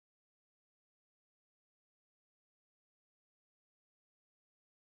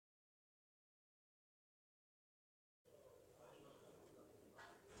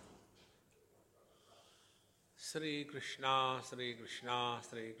Sri Krishna, Sri Krishna,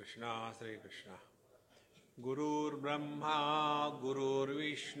 Sri Krishna, Sri Krishna. Gurur Brahma, Gurur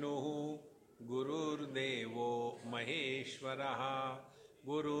Vishnu, Gurur Devo Maheshwaraha,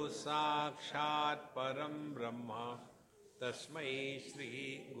 Guru Sakshat Param Brahma, Tasmai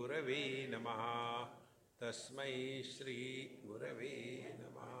Shri Gurave Namaha, Tasmai Shri Gurave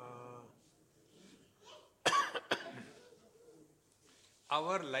Namaha.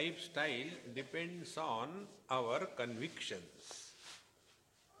 Our lifestyle depends on our convictions.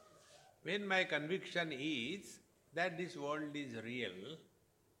 When my conviction is that this world is real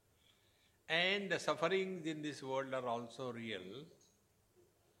and the sufferings in this world are also real,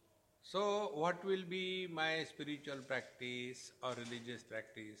 so what will be my spiritual practice or religious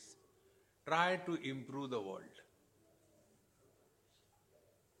practice? Try to improve the world.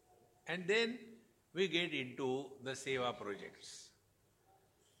 And then we get into the seva projects.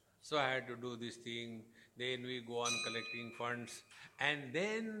 So I had to do this thing, then we go on collecting funds, and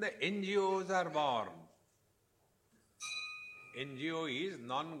then the NGOs are born. NGO is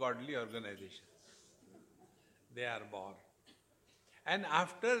non-godly organization. They are born. And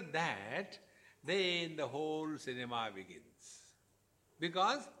after that, then the whole cinema begins.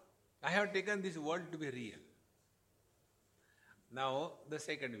 Because I have taken this world to be real. Now, the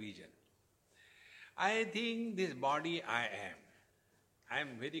second vision. I think this body I am. I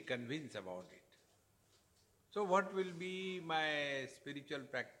am very convinced about it. So what will be my spiritual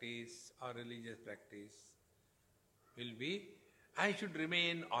practice or religious practice? Will be, I should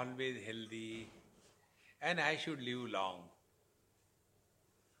remain always healthy and I should live long.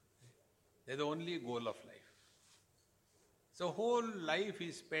 That's the only goal of life. So whole life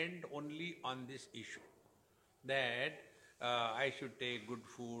is spent only on this issue, that I should take good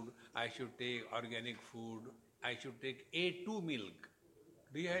food, I should take organic food, I should take A2 milk.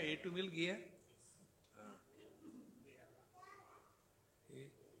 Do you have A2 milk here? We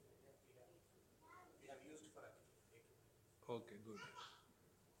have used for A2. Okay, good.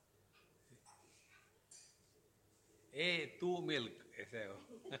 A2 milk, ऐसे हो.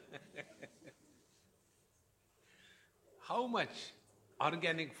 How much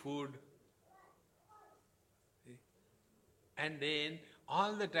organic food? And then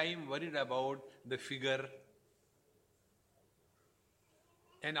all the time worried about the figure.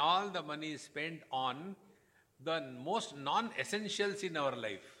 And all the money is spent on the most non-essentials in our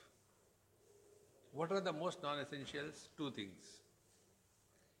life. What are the most non-essentials? Two things.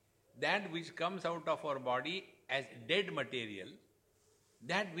 That which comes out of our body as dead material,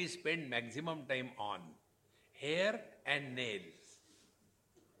 that we spend maximum time on. Hair and nails.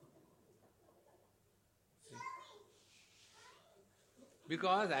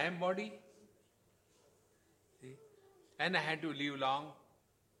 Because I am body. And I had to live long.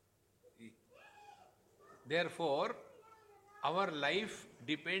 Therefore, our life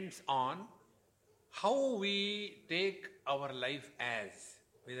depends on how we take our life as.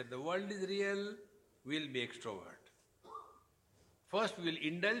 Whether the world is real, we will be extrovert. First we will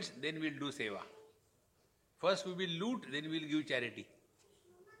indulge, then we will do seva. First we will loot, then we will give charity.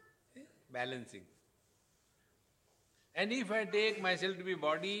 Balancing. And if I take myself to be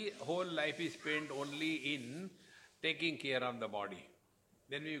body, whole life is spent only in taking care of the body.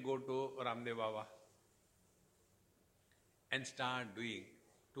 Then we go to Ramdev Baba and start doing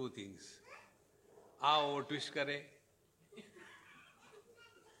two things. Aao twist kare.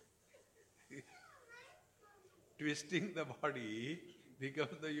 Twisting the body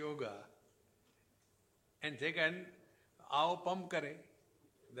becomes the yoga. And second, aao pump kare,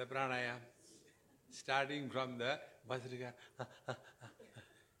 the pranayam. Starting from the Bhasrika.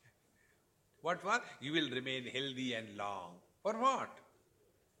 What for? You will remain healthy and long. For what?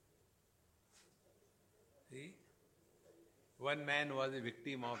 See? One man was a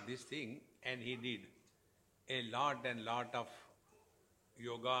victim of this thing and he did a lot and lot of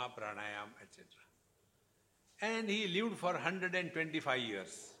yoga, pranayam, etc. And he lived for 125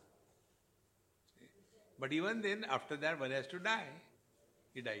 years. But even then, after that, one has to die.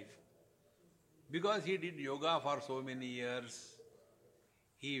 He died. Because he did yoga for so many years,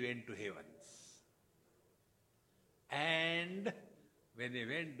 he went to heavens. And when he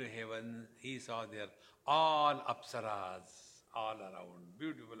went to heaven, he saw there all apsaras all around,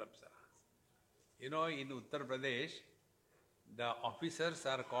 beautiful apsaras. You know, in Uttar Pradesh, the officers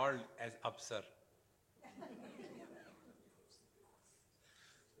are called as apsar.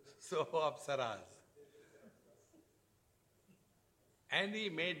 So apsaras. And he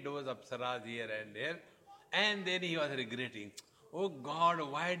made those apsaras here and there, and then he was regretting, oh God,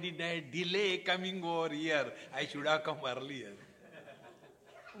 why did I delay coming over here? I should have come earlier.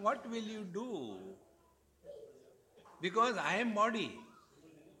 What will you do? Because I am body.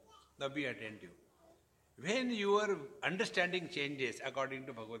 Now be attentive. When your understanding changes according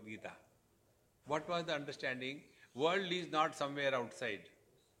to Bhagavad Gita, what was the understanding? World is not somewhere outside.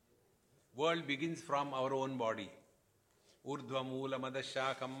 World begins from our own body. Urdhva moola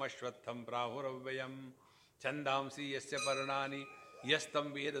madashakam ashvatham prahuravayam chandamsi yasya paranani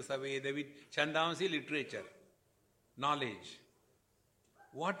yastam veda savedavid. Chandamsi literature, knowledge.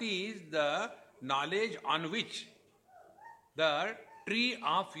 What is the knowledge on which the tree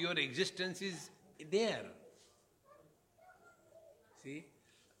of your existence is there? See?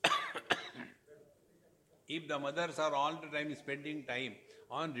 If the mothers are all the time spending time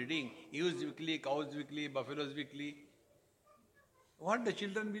on reading ewes weekly, cows weekly, buffaloes weekly, what the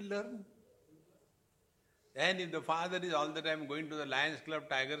children will learn? And if the father is all the time going to the Lions Club,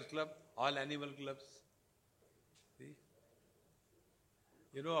 Tigers Club, all animal clubs, see?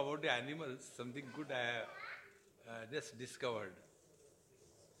 You know about the animals, something good I have just discovered.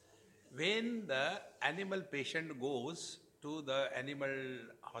 When the animal patient goes to the animal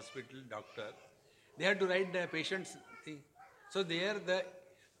hospital doctor, they have to write the patient's thing. So there the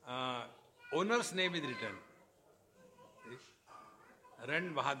owner's name is written.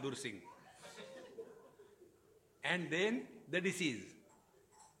 Ran Bahadur Singh. And then the disease.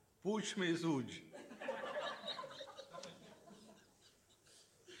 Pooch mein sooj.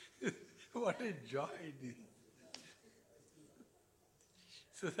 What a joy it is.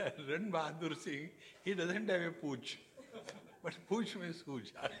 So that Ran Bahadur Singh, he doesn't have a pooch. But pooch mein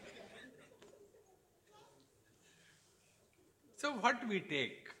sooj. So what we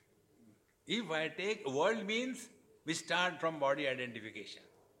take? If I take world means we start from body identification.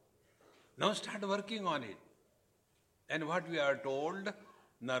 Now start working on it. And what we are told,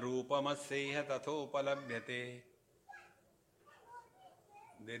 na rupamasseha tathopalabhyate.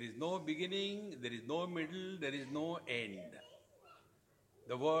 There is no beginning, there is no middle, there is no end.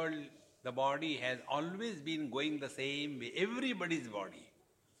 The world, the body has always been going the same way. Everybody's body.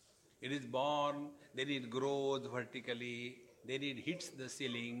 It is born, then it grows vertically, then it hits the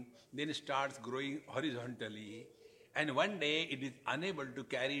ceiling, then it starts growing horizontally, and one day it is unable to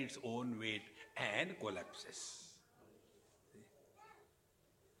carry its own weight and collapses.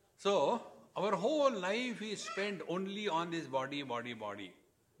 So, our whole life is spent only on this body, body, body.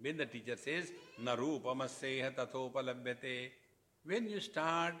 When the teacher says, na rupamasseha tathopalabhyate, when you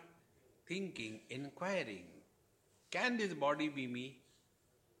start thinking, inquiring, can this body be me?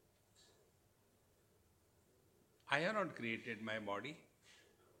 I have not created my body.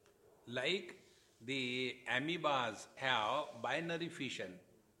 Like the amoebas have binary fission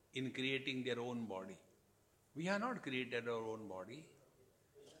in creating their own body. We have not created our own body.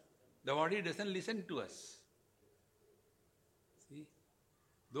 The body doesn't listen to us. See?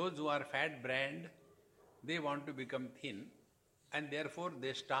 Those who are fat brained, they want to become thin and therefore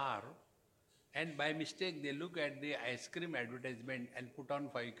they starve, and by mistake they look at the ice cream advertisement and put on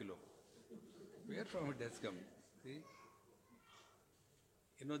 5 kilo. Where from it has come? See?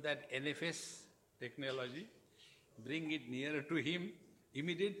 You know that NFS technology, bring it nearer to him,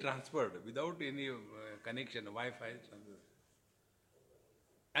 immediate transferred without any connection, Wi-Fi.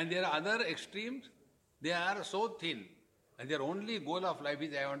 And there are other extremes, they are so thin and their only goal of life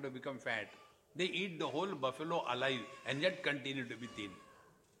is I want to become fat. They eat the whole buffalo alive and yet continue to be thin.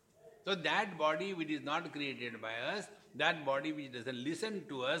 So that body which is not created by us, that body which doesn't listen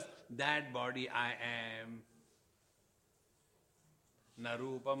to us, that body I am. Na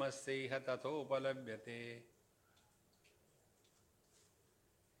rupamasseha tathopalabhyate.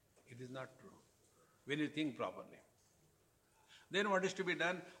 It is not true when you think properly. Then what is to be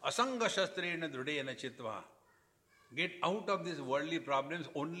done? Asanga shastrena drudena chitva. Get out of these worldly problems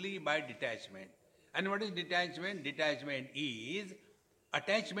only by detachment. And what is detachment? Detachment is,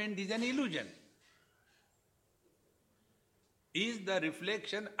 attachment is an illusion. Is the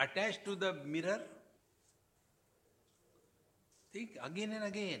reflection attached to the mirror? Think again and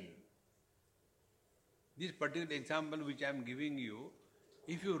again. This particular example which I am giving you,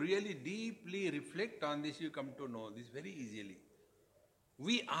 if you really deeply reflect on this, you come to know this very easily.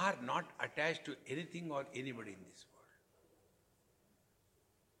 We are not attached to anything or anybody in this world.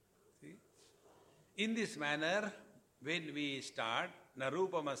 See? In this manner, when we start,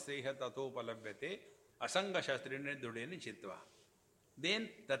 narupamasseha tathopalabhyate asanga shastrena dudena chitva. Then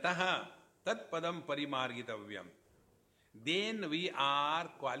tataha tat padam parimargitavyam. Then we are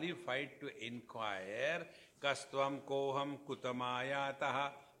qualified to inquire, kastvam koham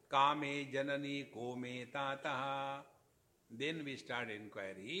kutamayataha kame janani kome tataha. Then we start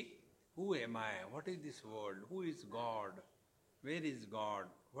inquiry, who am I? What is this world? Who is God? Where is God?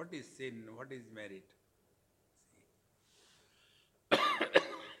 What is sin? What is merit? See?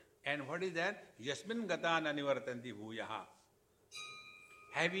 And what is that? Yasmin gata nanivartanti bhuyaha.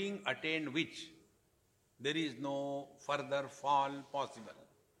 Having attained which, there is no further fall possible.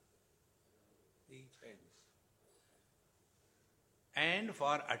 See, friends. And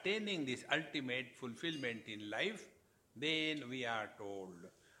for attaining this ultimate fulfillment in life, then we are told,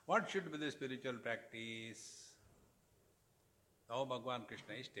 what should be the spiritual practice? Now Bhagavan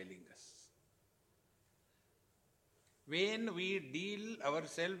Krishna is telling us. When we deal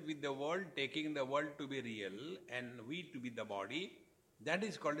ourselves with the world, taking the world to be real and we to be the body, that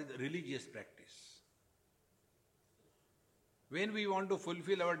is called as religious practice. When we want to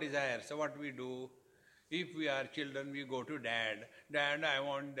fulfill our desires, so what we do? If we are children, we go to dad. Dad, I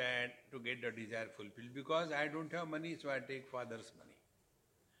want dad to get the desire fulfilled because I don't have money, so I take father's money.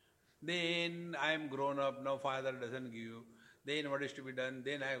 Then I am grown up, now father doesn't give. Then what is to be done?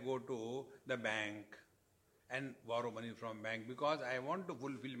 Then I go to the bank and borrow money from bank because I want to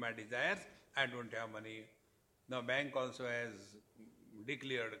fulfill my desires, I don't have money. Now bank also has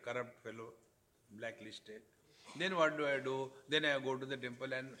declared corrupt fellow, blacklisted. Then what do? Then I go to the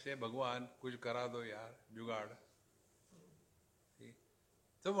temple and say, Bhagwan, kuch kara do yaar, jugaad. See?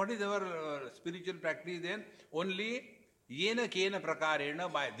 So what is our spiritual practice then? Only yena kena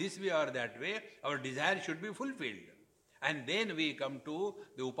prakarena, by this way or that way, our desire should be fulfilled. And then we come to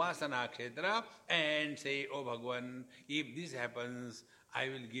the Upasana Kshetra and say, oh Bhagwan, if this happens, I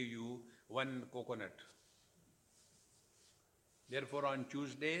will give you one coconut. Therefore on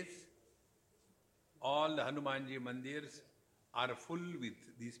Tuesdays, all the Hanumanji mandirs are full with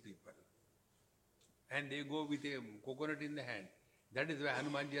these people. And they go with a coconut in the hand. That is why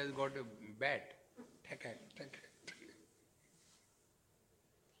Hanumanji has got a bat.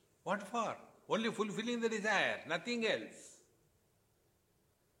 What for? Only fulfilling the desire, nothing else.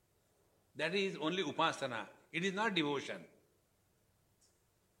 That is only upasana. It is not devotion.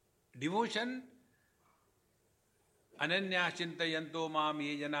 Devotion, ananya chintayanto mam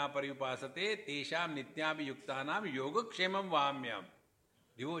ye jana pariyupasate tesham nityam yuktanam yoga kshemam vamyam.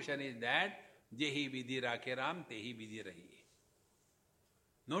 Devotion is that jehi vidhi rakhe ram tehi vidhi rahi.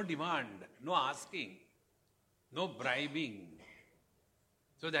 No demand, no asking, no bribing.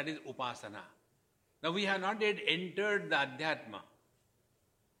 So that is upasana. Now we have not yet entered the Adhyatma.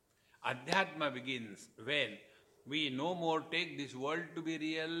 Adhyatma begins when we no more take this world to be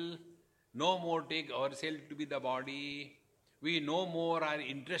real, no more take ourselves to be the body, we no more are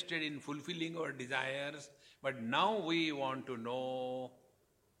interested in fulfilling our desires, but now we want to know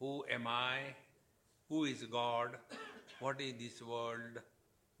who am I, who is God, what is this world,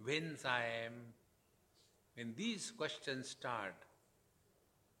 whence I am. When these questions start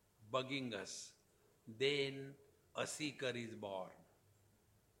bugging us, then a seeker is born.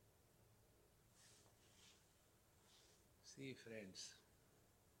 See, friends,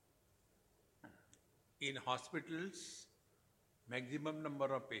 in hospitals, maximum number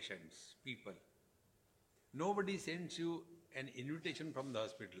of patients, people, nobody sends you an invitation from the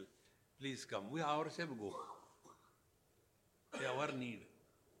hospital, please come, we ourselves go. They are our need.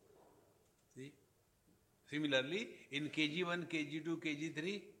 See? Similarly, in KG1, KG2,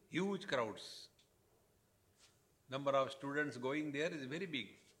 KG3, huge crowds. Number of students going there is very big.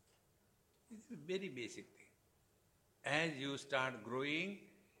 It's a very basic thing. As you start growing,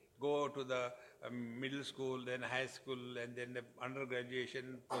 go to the middle school, then high school, and then the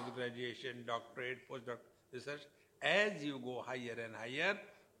undergraduation, post-graduation, doctorate, postdoc research. As you go higher and higher,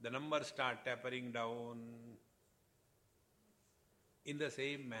 the numbers start tapering down. In the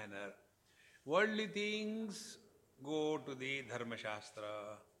same manner, worldly things go to the Dharma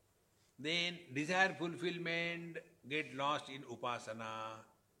Shastra. Then desire fulfillment get lost in upasana.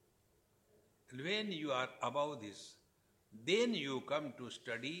 And when you are above this, then you come to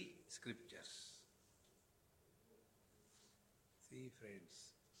study scriptures. See, friends,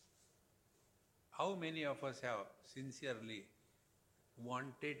 how many of us have sincerely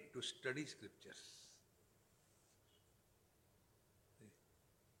wanted to study scriptures?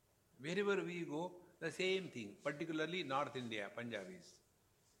 Wherever we go, the same thing, particularly North India, Punjabis.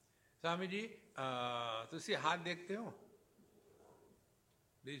 Swami ji तुसी हाथ देखते हो?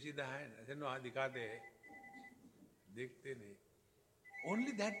 Do you see the hand? I said, no, हाथ दिखाते हैं. देखते नहीं.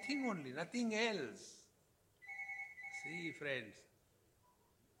 Only that thing only, nothing else. See, friends,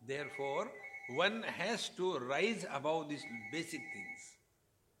 therefore, one has to rise above these basic things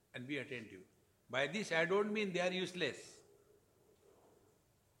and be attentive. By this I don't mean they are useless.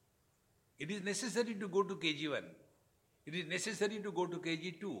 It is necessary to go to KG1. It is necessary to go to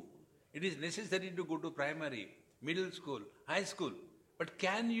KG2. It is necessary to go to primary, middle school, high school. But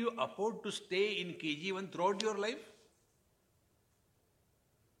can you afford to stay in KG1 throughout your life?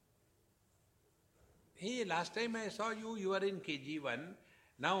 Hey, last time I saw you, you were in KG1.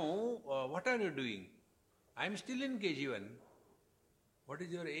 Now, what are you doing? I am still in KG1. What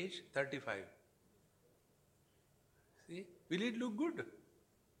is your age? 35. See, will it look good?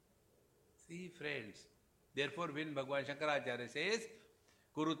 See, friends. Therefore, when Bhagavan Shankaracharya says,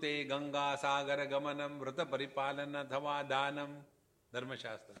 Kurute Ganga Sagara Gamanam Vrata Paripalana Dhava Dhanam Dharma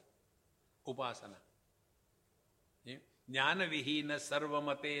Shastra Upasana Jnana Vihina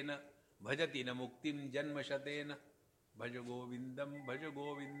Sarvamatena Bhajatina Muktim Janmashatena Bhaja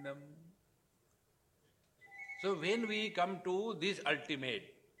Govindam. So when we come to this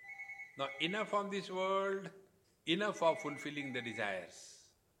ultimate, now enough of this world, enough of fulfilling the desires.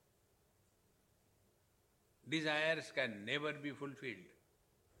 Desires can never be fulfilled.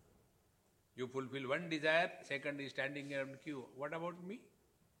 You fulfill one desire, second is standing in queue. What about me?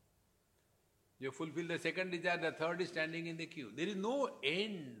 You fulfill the second desire, the third is standing in the queue. There is no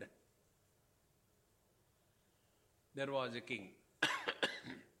end. There was a king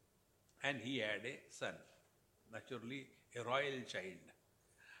and he had a son, naturally a royal child,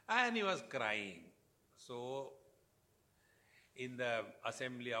 and he was crying. So in the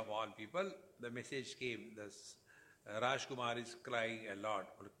assembly of all people, the message came, this Rajkumar is crying a lot.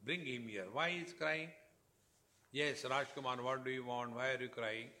 Bring him here. Why he is crying? Yes, Rajkumar, what do you want? Why are you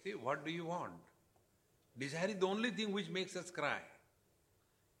crying? See, what do you want? Desire is the only thing which makes us cry.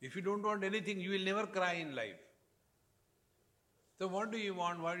 If you don't want anything, you will never cry in life. So what do you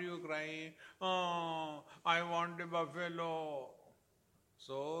want? Why are you crying? Oh, I want a buffalo.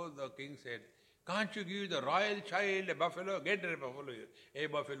 So the king said, can't you give the royal child a buffalo? Get a buffalo here. A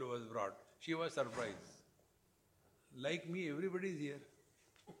buffalo was brought. She was surprised. Like me, everybody is here.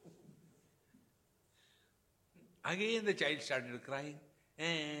 Again the child started crying.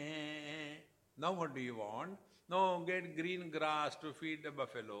 Now what do you want? No, get green grass to feed the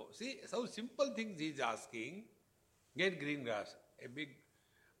buffalo. See, so simple things he is asking. Get green grass. A big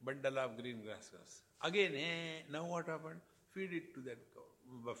bundle of green grass. Again, now what happened? Feed it to that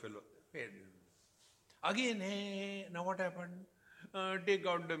buffalo. Feed it. Again, now what happened? Take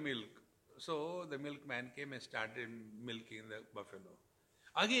out the milk. So the milkman came and started milking the buffalo.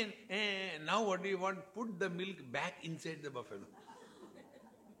 Again, now what do you want? Put the milk back inside the buffalo.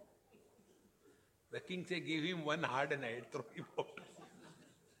 The king said, give him one hard night, throw him out.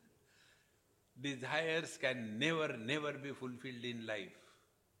 Desires can never be fulfilled in life.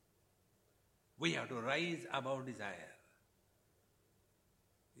 We have to rise above desire.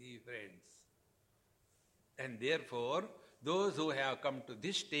 See, friends. And therefore, those who have come to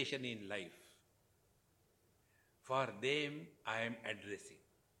this station in life, for them I am addressing.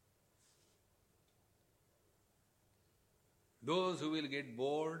 Those who will get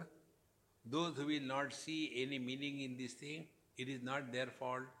bored, those who will not see any meaning in this thing, it is not their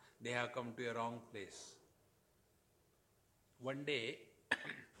fault, they have come to a wrong place. One day,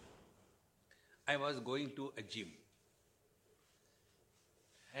 I was going to a gym.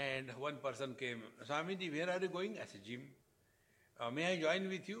 And one person came, Swamiji, where are you going? I said, gym. May I join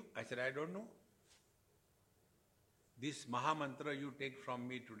with you? I said, I don't know. This Maha Mantra you take from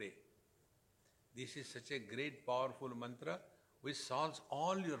me today. This is such a great, powerful mantra which solves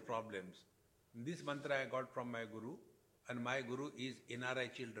all your problems. This mantra I got from my Guru, and my Guru is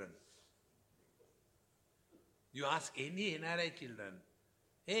NRI children. You ask any NRI children,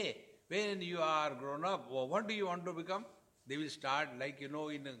 hey, when you are grown up, what do you want to become? They will start, like in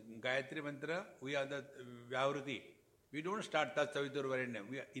Gayatri Mantra, we are the Vyavruti. We don't start Tat Savitur Varenya.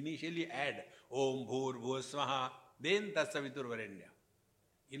 We initially add Om Bhur Bhuva Swaha, then Tat Savitur Varenya.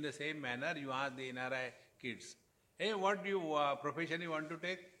 In the same manner, you ask the NRI kids, hey, what profession you want to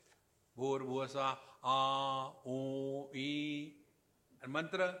take? Bhur Bhuva Swaha, O, E. And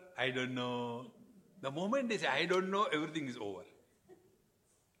mantra, I don't know. The moment they say, I don't know, everything is over.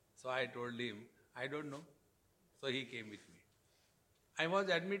 So I told him, I don't know. So he came with me. I was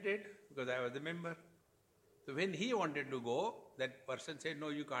admitted because I was a member. So when he wanted to go, that person said, no,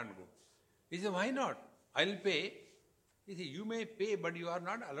 you can't go. He said, why not? I'll pay. He said, you may pay, but you are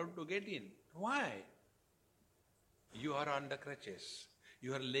not allowed to get in. Why? You are on the crutches.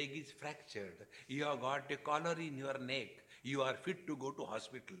 Your leg is fractured. You have got a collar in your neck. You are fit to go to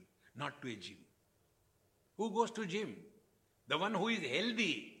hospital, not to a gym. Who goes to gym? The one who is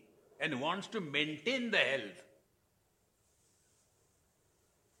healthy and wants to maintain the health.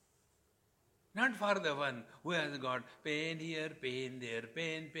 Not for the one who has got pain here, pain there,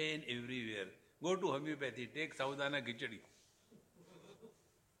 pain everywhere. Go to homeopathy, take Saudana Khichdi.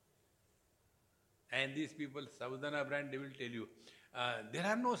 And these people, Saudana brand, they will tell you, there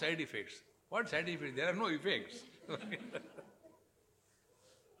are no side effects. What side effects? There are no effects.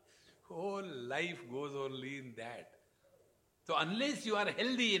 Whole life goes only in that. So unless you are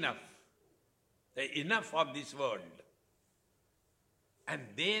healthy enough of this world, and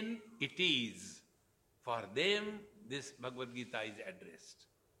then it is, for them this Bhagavad Gita is addressed.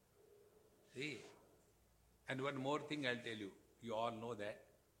 See? And one more thing I'll tell you. You all know that.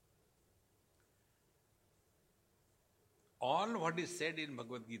 All what is said in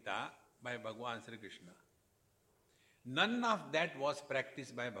Bhagavad Gita by Bhagavan Sri Krishna, none of that was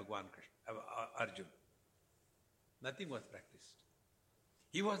practiced by Bhagavan Krishna, Arjuna. Nothing was practiced.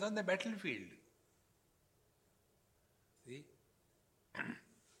 He was on the battlefield. See?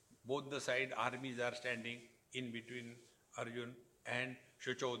 Both the side armies are standing in between Arjuna and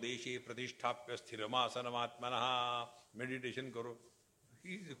Shucho Deshe Pratisthapya Sthiramasanamatmanaha. Meditation karo.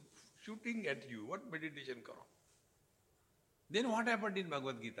 He is shooting at you. What meditation karo? Then what happened in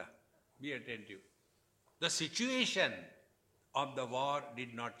Bhagavad Gita? Be attentive. The situation of the war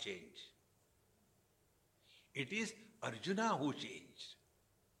did not change. It is Arjuna who changed.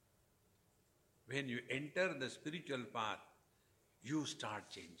 When you enter the spiritual path, you start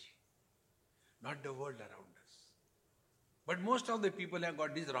changing. Not the world around us. But most of the people have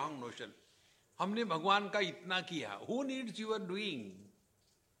got this wrong notion. हमने भगवान का इतना किया. Who needs your doing?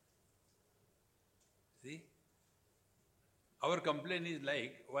 See? Our complaint is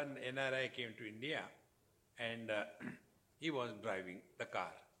like one NRI came to India and he was driving the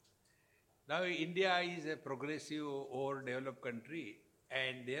car. Now India is a progressive, overdeveloped country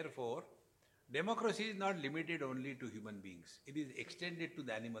and therefore democracy is not limited only to human beings. It is extended to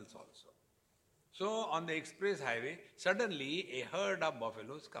the animals also. So on the express highway, suddenly a herd of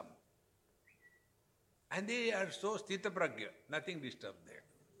buffaloes come. And they are so sthita pragya, nothing disturbs them.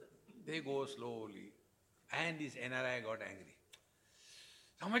 They go slowly. And this NRI got angry.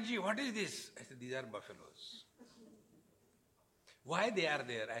 Samaji, what is this? I said, these are buffaloes. Why they are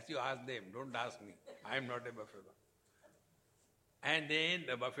there? As you ask them, don't ask me. I am not a buffalo. And then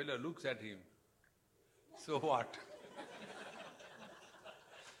the buffalo looks at him. So what?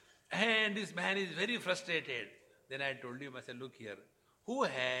 And this man is very frustrated. Then I told him, I said, look here, who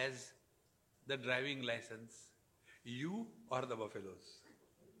has the driving license? You or the buffaloes?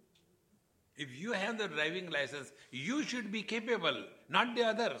 If you have the driving license, you should be capable, not the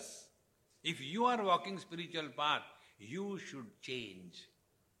others. If you are walking spiritual path, you should change,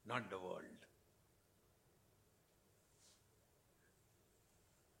 not the world.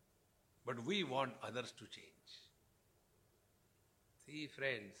 But we want others to change. See,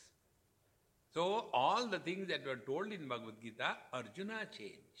 friends. So, all the things that were told in Bhagavad Gita, Arjuna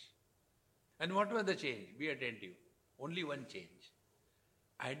changed. And what was the change? Be attentive. Only one change.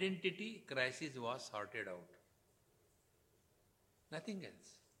 Identity crisis was sorted out. Nothing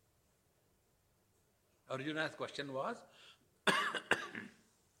else. Arjuna's question was,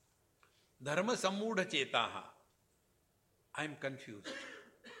 Dharma sammudha chetaha. I am confused.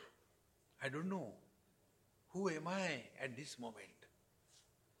 I don't know. Who am I at this moment?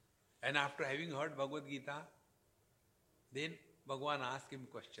 And after having heard Bhagavad Gita, then Bhagavan asked him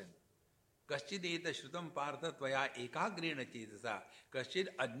question. Kaschid eta shrutam partha tvaya ekagrena chetasa. Kaschid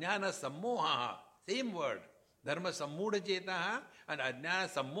ajnana sammoha. Same word. Dharma sammudha chetaha and ajnana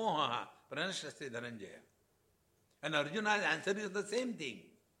sammoha. Pranashasya dhananjaya. And Arjuna's answer is the same thing.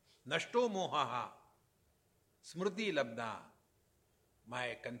 Nashto mohaha. Smriti labdha.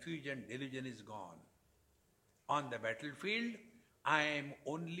 My confusion, delusion is gone. On the battlefield, I am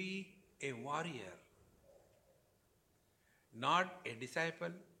only a warrior. Not a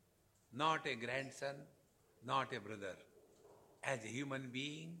disciple, not a grandson, not a brother. As a human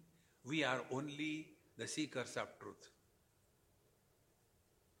being, we are only the seekers of truth.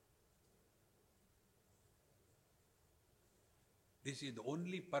 This is the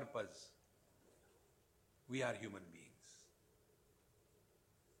only purpose. We are human beings.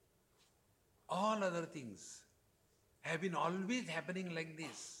 All other things have been always happening like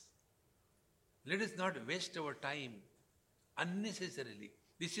this. Let us not waste our time unnecessarily.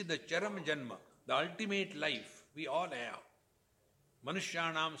 This is the charam janma, the ultimate life we all have.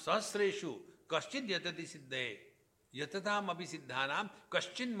 Manushyanam sahasreshu kaschid yatati siddhe yatatam abhisiddhanam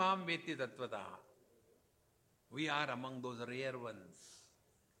kaschin mam veti tattvataha. We are among those rare ones.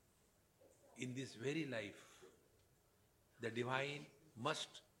 In this very life, the divine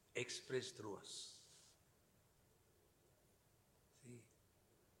must express through us. See,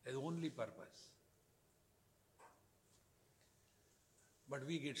 that's the only purpose. But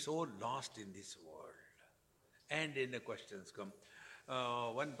we get so lost in this world. And then the questions come.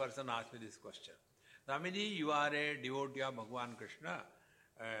 One person asked me this question. Swamiji, you are a devotee of Bhagavan Krishna.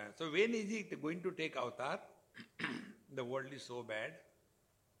 So when is he going to take avatar? The world is so bad.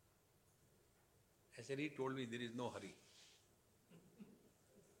 I said, he told me there is no hurry.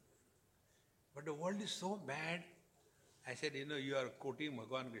 But the world is so bad. I said, you are quoting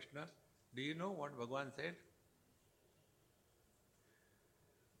Bhagavan Krishna. Do you know what Bhagavan said?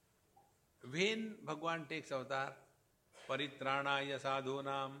 When Bhagavan takes avatar, paritranaya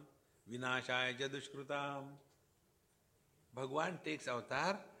sadhunam, vinashaya cha dushkrutam. Bhagavan takes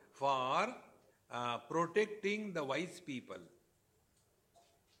avatar for protecting the wise people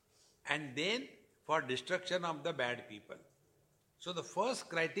and then for destruction of the bad people. So the first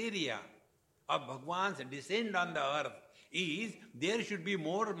criteria of Bhagavan's descent on the earth is there should be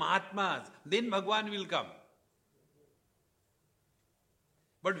more Mahatmas, then Bhagavan will come.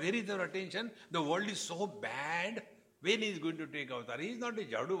 But where is our attention? The world is so bad. When he is going to take avatar? He is not a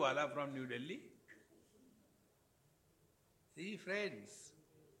Jadduwala from New Delhi. See, friends,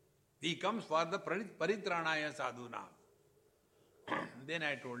 he comes for the paritranaya sadhuna. Then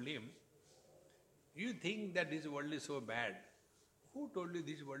I told him, you think that this world is so bad. Who told you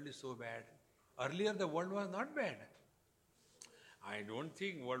this world is so bad? Earlier the world was not bad. I don't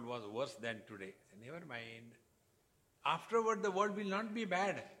think world was worse than today. Never mind. Afterward the world will not be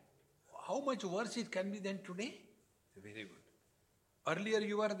bad. How much worse it can be than today? Very good. Earlier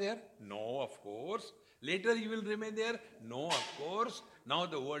you were there? No, of course. Later you will remain there? No, of course. Now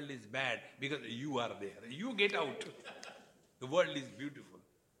the world is bad because you are there. You get out. The world is beautiful.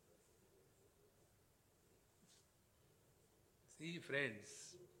 See,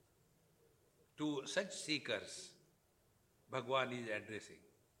 friends, to such seekers, Bhagavan is addressing.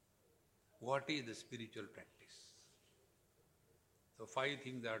 What is the spiritual practice? So 5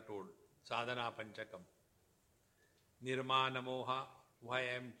 things are told. Sadhana Panchakam. Nirmana Moha. Why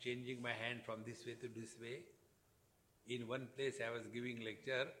I am changing my hand from this way to this way? In one place I was giving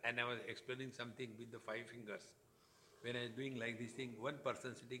lecture and I was explaining something with the 5 fingers. When I was doing like this thing, one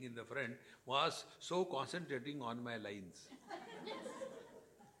person sitting in the front was so concentrating on my lines.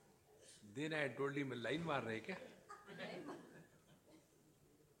 Then I told him, line maar rahe kya?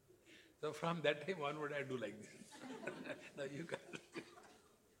 So from that time onward I do like this. Now you can.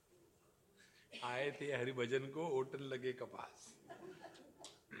 आए थे हरि भजन को ओटन लगे कपास.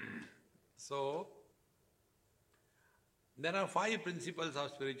 So there are 5 principles of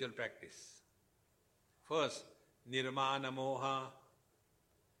spiritual practice. First, nirmana moha,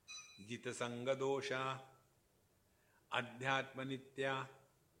 jita sanga dosha, adhyatma nitya,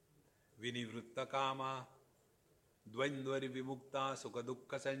 vinivritta kama, dvandvari vimukta sukha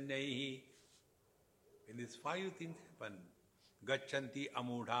dukkha sanyaihi. When these 5 things happen, gacchanti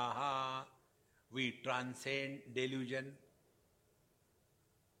amudhaha, we transcend delusion.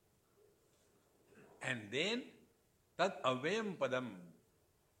 And then, tat avyam padam,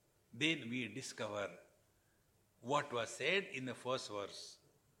 then we discover what was said in the first verse.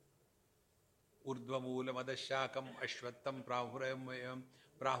 Urdhva moolam adashakam ashvattam prahur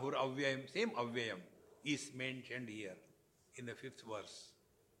avyayam, same avyayam is mentioned here in the 5th verse.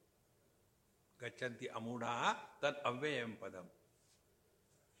 Gacchanti amudha tat avyayam padam.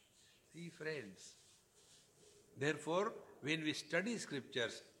 See, friends, therefore, when we study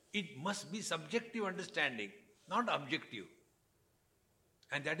scriptures, it must be subjective understanding, not objective.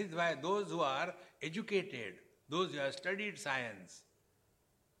 And that is why those who are educated, those who have studied science,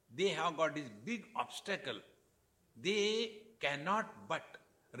 they have got this big obstacle. They cannot but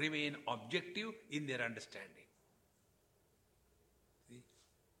remain objective in their understanding. See?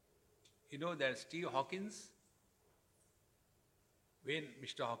 You know that Steve Hawkins? When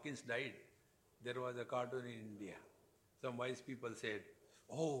Mr. Hawkins died, there was a cartoon in India. Some wise people said,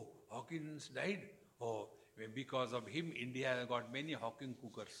 oh, Hawkins died. Oh, because of him, India has got many Hawking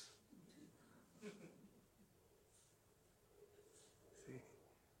cookers. See,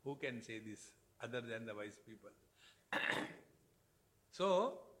 who can say this other than the wise people?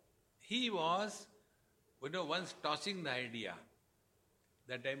 So, he was, once tossing the idea.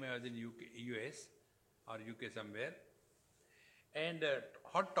 That time I was in US or UK somewhere. And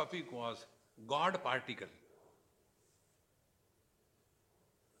hot topic was God particle.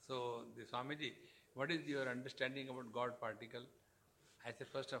 So, the Swamiji, what is your understanding about God particle? I said,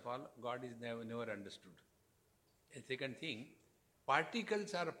 first of all, God is never understood. And second thing,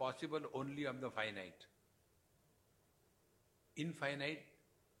 particles are possible only of the finite. Infinite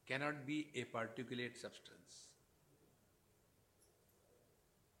cannot be a particulate substance.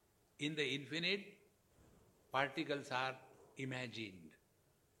 In the infinite, particles are imagined.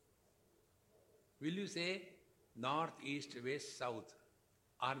 Will you say north, east, west, south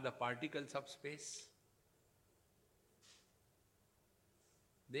are the particles of space?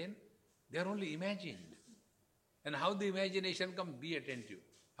 Then they are only imagined. And how the imagination comes, be attentive.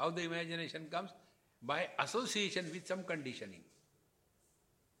 How the imagination comes, by association with some conditioning.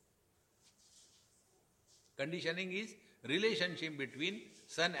 Conditioning is relationship between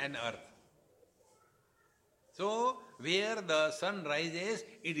sun and earth. So, where the sun rises,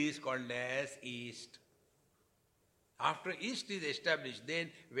 it is called as east. After east is established, then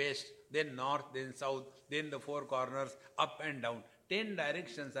west, then north, then south, then the four corners, up and down. 10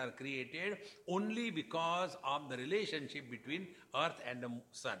 directions are created only because of the relationship between earth and the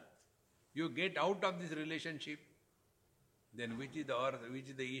sun. You get out of this relationship, then which is the earth, which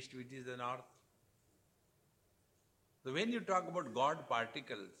is the east, which is the north? So when you talk about God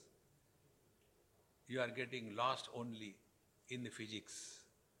particles, you are getting lost only in the physics.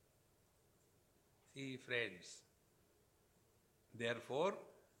 See, friends, therefore,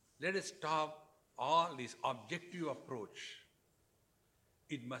 let us stop all this objective approach.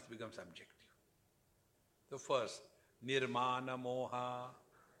 It must become subjective. So first, nirmana moha,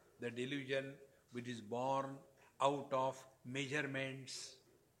 the delusion which is born out of measurements.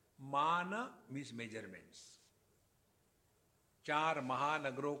 Mana means measurements. Char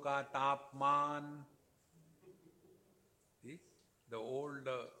mahanagro ka tapman. See, the old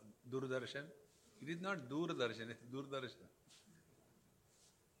Durdarshan. It is not Durdarshan, it is Durdarshan.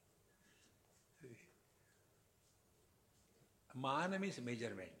 Mana means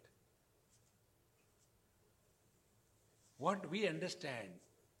measurement. What we understand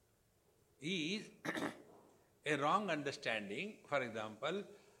is a wrong understanding. For example,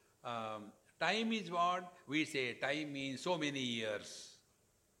 time is what? We say time means so many years.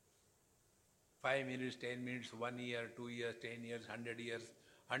 5 minutes, 10 minutes, 1 year, 2 years, 10 years, 100 years,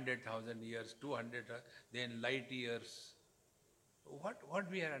 100,000 years, 200, then light years.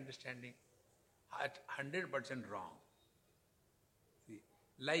 What we are understanding? 100% wrong. See,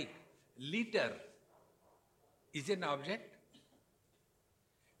 like liter is an object.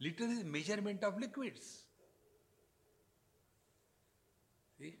 Liter is measurement of liquids.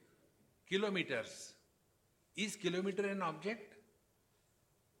 See? Kilometers. Is kilometer an object?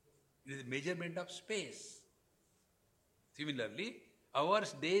 It is measurement of space. Similarly,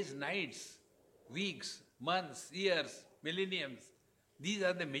 hours, days, nights, weeks, months, years, millenniums, these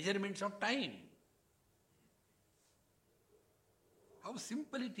are the measurements of time. How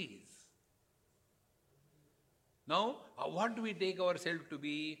simple it is. Now, what do we take ourselves to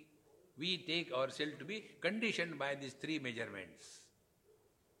be? We take ourselves to be conditioned by these three measurements.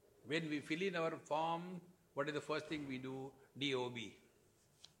 When we fill in our form, what is the first thing we do? DOB,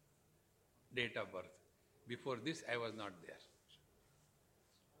 date of birth. Before this, I was not there.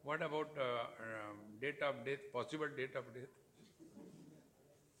 What about date of death, possible date of death?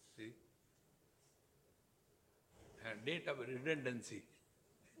 See? Date of redundancy.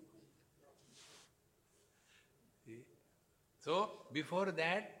 See? So, before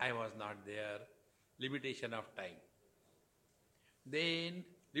that, I was not there. Limitation of time. Then,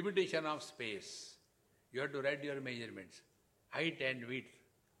 limitation of space. You have to write your measurements. Height and width.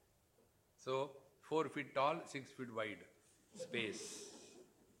 So, 4 feet tall, 6 feet wide. Space.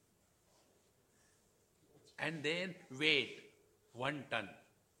 And then weight, 1 ton.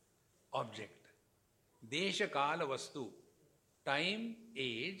 Object. Desha kala vastu. Time,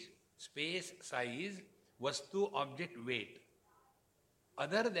 age, space, size, vastu, object, weight.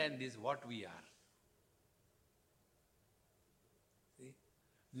 Other than this, what we are? See?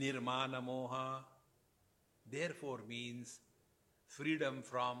 Nirmana moha, therefore means freedom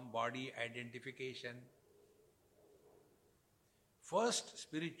from body identification. First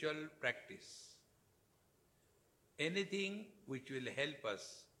spiritual practice. Anything which will help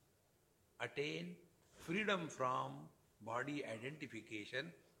us attain freedom from body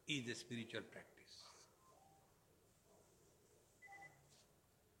identification is a spiritual practice.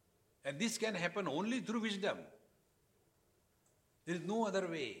 And this can happen only through wisdom. There is no other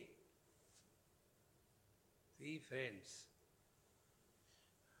way. See, friends.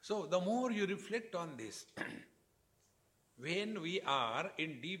 So, the more you reflect on this, when we are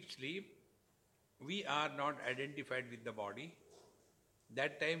in deep sleep, we are not identified with the body.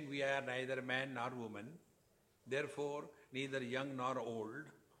 That time we are neither man nor woman. Therefore, neither young nor old.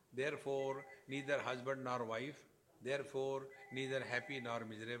 Therefore, neither husband nor wife. Therefore, neither happy nor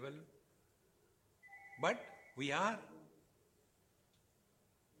miserable. But we are.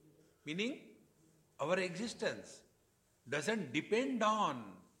 Meaning, our existence doesn't depend on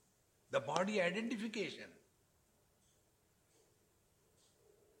the body identification.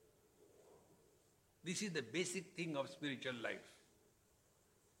 This is the basic thing of spiritual life.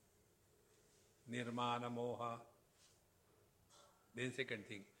 Nirmana moha. Then second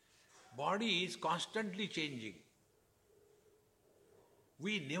thing, body is constantly changing.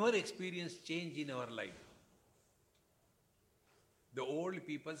 We never experience change in our life. The old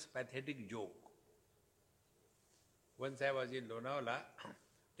people's pathetic joke. Once I was in Lonavala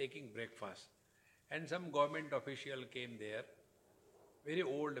taking breakfast, and some government official came there, very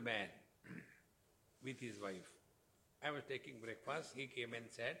old man with his wife. I was taking breakfast, he came and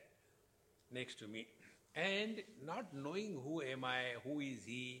sat next to me. And not knowing who am I, who is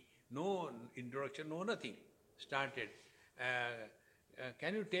he, no introduction, no nothing, started.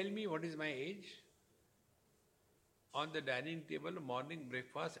 Can you tell me what is my age? On the dining table, morning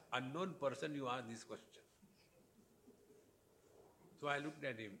breakfast, unknown person you ask this question. So I looked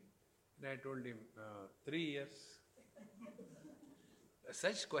at him and I told him, 3 years.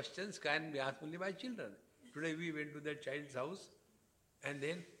 Such questions can be asked only by children. Today we went to that child's house and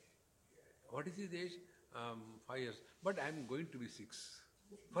then, what is his age? 5 years. But I am going to be 6.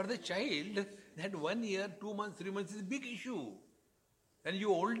 For the child, that 1 year, 2 months, 3 months is a big issue. And you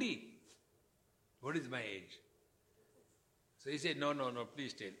oldie. What is my age? So he said, no,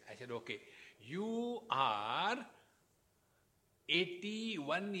 please tell. I said, okay. You are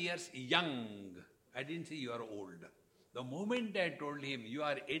 81 years young. I didn't say you are old. The moment I told him, you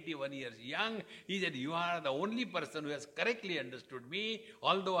are 81 years young, he said, you are the only person who has correctly understood me,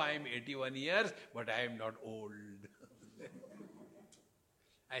 although I am 81 years, but I am not old.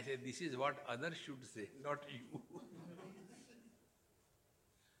 I said, this is what others should say, not you.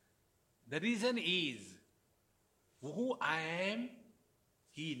 The reason is, who I am,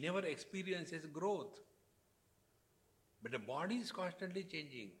 he never experiences growth. But the body is constantly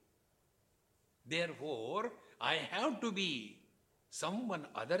changing. Therefore, I have to be someone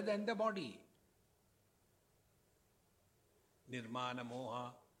other than the body. Nirmana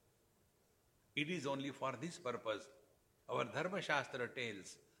moha. It is only for this purpose. Our Dharma Shastra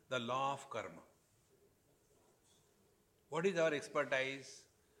tells the law of karma. What is our expertise?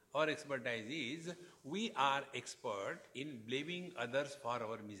 Our expertise is, we are expert in blaming others for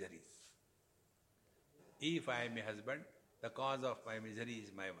our miseries. If I am a husband, the cause of my misery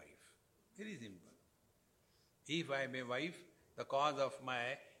is my wife. Very simple. If I am a wife, the cause of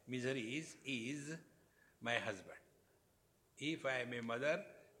my miseries is my husband. If I am a mother,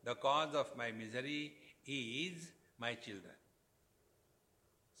 the cause of my misery is my children.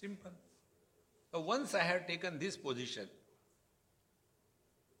 Simple. So once I have taken this position,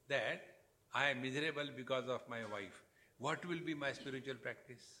 that I am miserable because of my wife, what will be my spiritual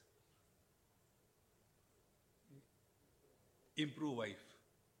practice? Improve wife.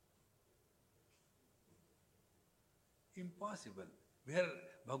 Impossible. Where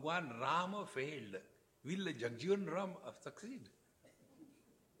Bhagwan Rama failed, will Jagjivan Ram succeed?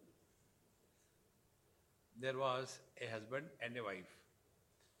 There was a husband and a wife.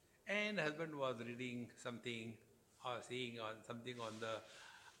 And husband was reading something or seeing on something on the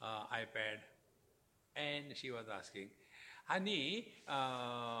iPad, and she was asking, honey,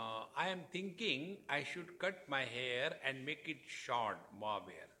 I am thinking I should cut my hair and make it short, bob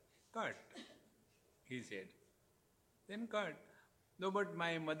hair. Cut, he said. Then cut. No, but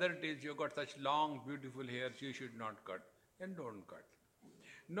my mother tells you got such long, beautiful hair, you should not cut. Then don't cut.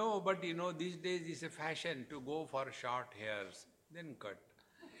 No, but these days it's a fashion to go for short hairs. Then cut.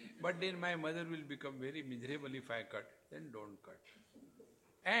 But then my mother will become very miserable if I cut. Then don't cut.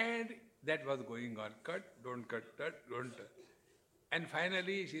 And that was going on. Cut, don't cut, don't cut. And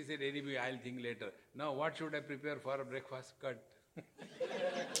finally she said, anyway, I'll think later. Now what should I prepare for breakfast? Cut.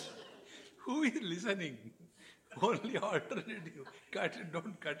 Who is listening? Only alternative. Cut,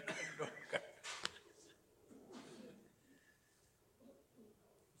 don't cut, don't cut.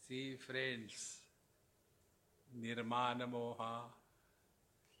 See, friends, nirmana moha.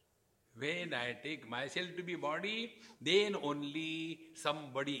 When I take myself to be body, then only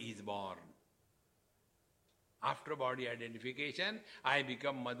somebody is born. After body identification, I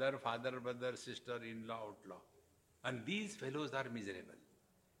become mother, father, brother, sister, in-law, outlaw. And these fellows are miserable.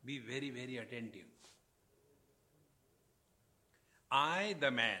 Be very, very attentive. I,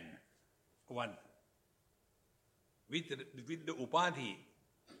 the man, one, with the upadhi,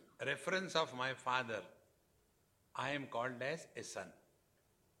 reference of my father, I am called as a son.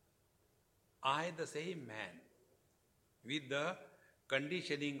 I, the same man, with the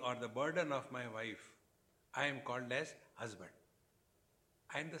conditioning or the burden of my wife, I am called as husband.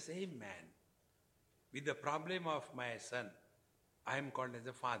 I am the same man. With the problem of my son, I am called as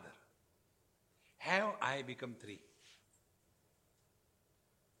a father. Have I become three?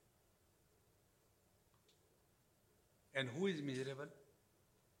 And who is miserable?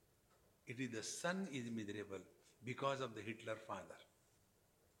 It is the son is miserable because of the Hitler father.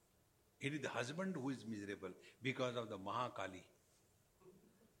 It is the husband who is miserable because of the Mahakali.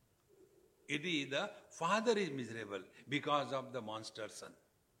 It is the father is miserable because of the monster son.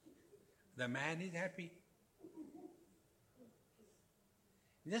 The man is happy.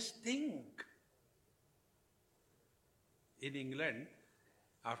 Just think. In England,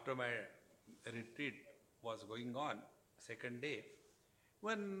 after my retreat was going on, second day,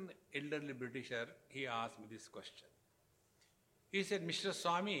 one elderly Britisher, he asked me this question. He said, Mr.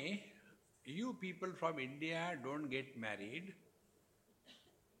 Swami, you people from India don't get married.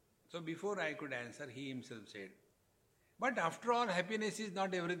 So before I could answer, he himself said, but after all, happiness is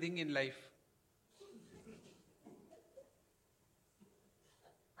not everything in life.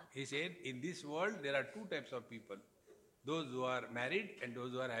 He said, in this world, there are two types of people. Those who are married and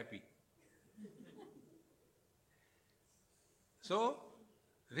those who are happy. So,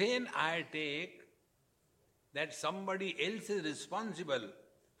 when I take that somebody else is responsible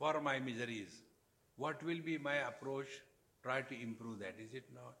for my miseries, what will be my approach? Try to improve that, is it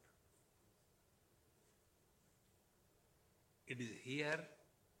not? It is here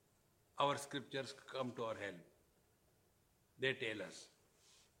our scriptures come to our help. They tell us.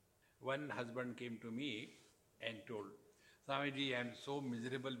 One husband came to me and told, Swamiji, I am so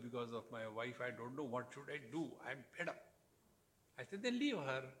miserable because of my wife, I don't know what should I do, I am fed up. I said, then leave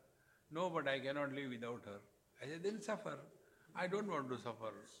her. No, but I cannot live without her. I said, then suffer. I don't want to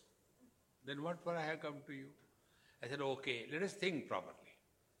suffer. Then what for I have come to you? I said, okay, let us think properly.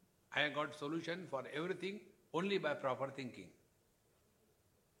 I have got solution for everything only by proper thinking.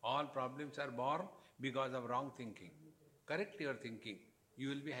 All problems are born because of wrong thinking. Correct your thinking. You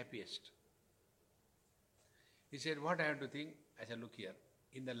will be happiest. He said, what I have to think? I said, look here.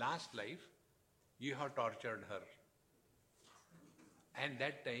 In the last life, you have tortured her. And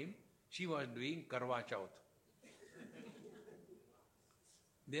that time, she was doing Karwa Chauth.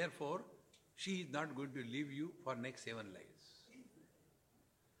 Therefore, she is not going to leave you for next 7 lives.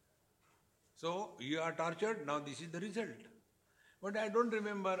 So, you are tortured, now this is the result. But I don't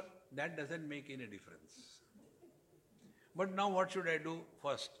remember, that doesn't make any difference. But now what should I do?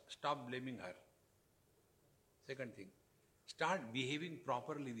 First, stop blaming her. Second thing, start behaving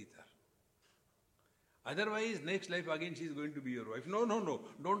properly with her. Otherwise, next life again she is going to be your wife. No,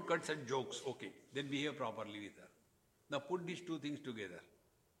 don't cut such jokes. Okay, then behave properly with her. Now put these two things together.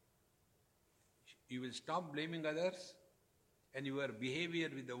 You will stop blaming others and your behavior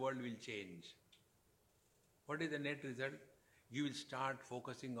with the world will change. What is the net result? You will start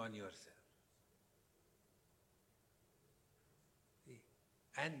focusing on yourself. See?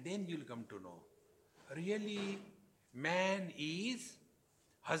 And then you will come to know, really, man is,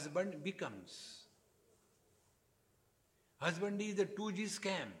 husband becomes. Husband is a 2G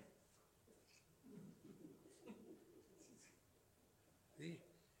scam. See?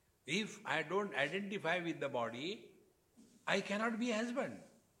 If I don't identify with the body, I cannot be a husband.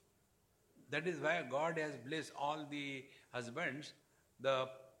 That is why God has blessed all the husbands the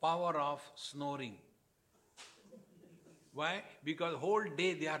power of snoring. Why? Because whole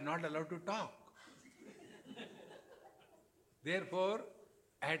day they are not allowed to talk. Therefore,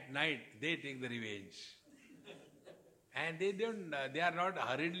 at night they take the revenge. And they are not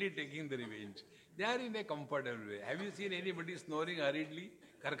hurriedly taking the revenge. They are in a comfortable way. Have you seen anybody snoring hurriedly?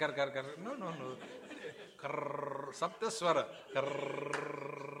 Kar, kar, kar, kar. No. Kar, saptaswara. Kar,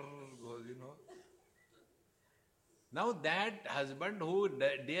 goes, Now that husband who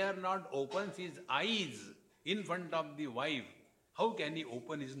dare not open his eyes in front of the wife, how can he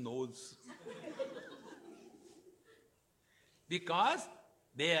open his nose? Because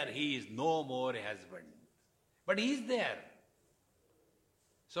there he is no more a husband. But he is there.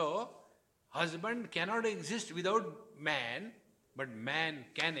 So, husband cannot exist without man, but man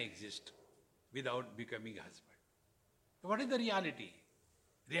can exist without becoming a husband. So what is the reality?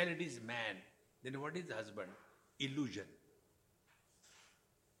 Reality is man. Then what is husband? Illusion.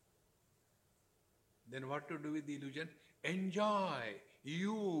 Then what to do with the illusion? Enjoy,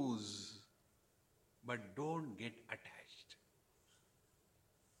 use, but don't get attached.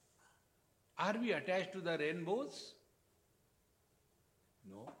 Are we attached to the rainbows?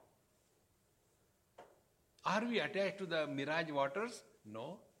 No. Are we attached to the mirage waters?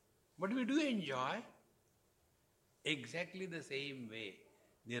 No. But we do enjoy. Exactly the same way.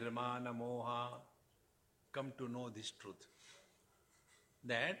 Nirmana moha. Come to know this truth.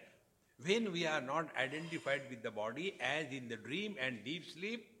 That when we are not identified with the body as in the dream and deep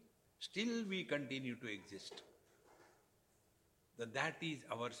sleep, still we continue to exist. That is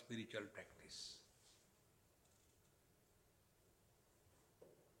our spiritual practice.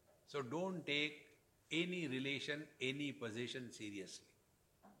 So don't take any relation, any possession seriously.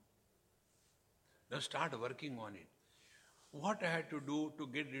 Now start working on it. What I had to do to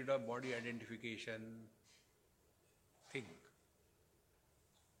get rid of body identification? Think.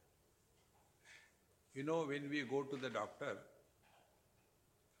 You know, when we go to the doctor,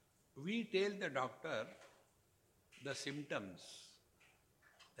 we tell the doctor the symptoms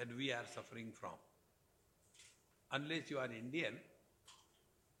that we are suffering from. Unless you are Indian,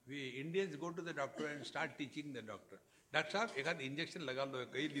 we Indians go to the doctor and start teaching the doctor. Doctor साहब एक आध injection लगा लो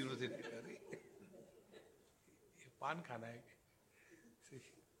कई दिनों से पान खाना है.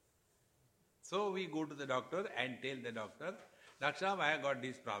 So we go to the doctor and tell the doctor, Doctor साहब, I have got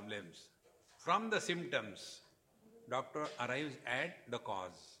these problems. From the symptoms, doctor arrives at the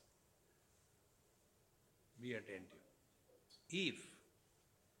cause. Be attentive. If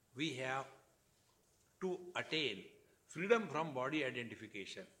we have to attain freedom from body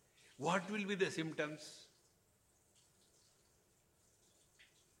identification, what will be the symptoms?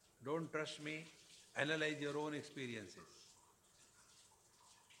 Don't trust me, analyze your own experiences.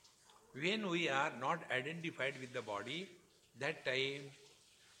 When we are not identified with the body, that time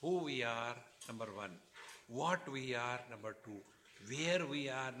who we are, number one, what we are, number two, where we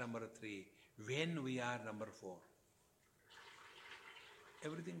are, number three, when we are, number four.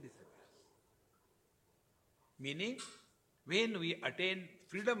 Everything disappears. Meaning, when we attain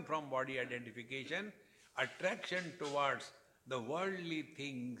freedom from body identification, attraction towards the worldly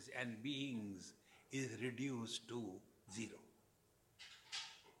things and beings is reduced to zero.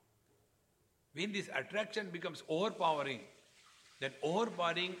 When this attraction becomes overpowering, that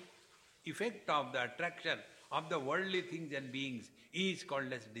overpowering effect of the attraction of the worldly things and beings is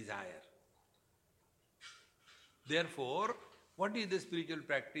called as desire. Therefore, what is the spiritual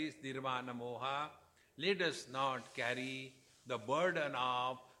practice? Nirvana moha. Let us not carry the burden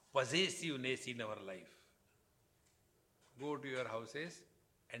of possessiveness in our life. Go to your houses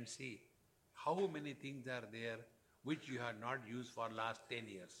and see how many things are there which you have not used for last 10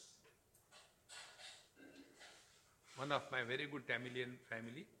 years. One of my very good Tamilian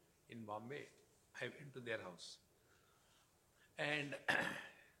family in Bombay, I went to their house. And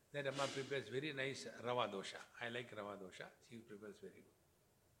that Amma prepares very nice rava dosha. I like rava dosha. She prepares very good.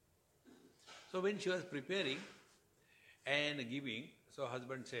 So when she was preparing and giving, so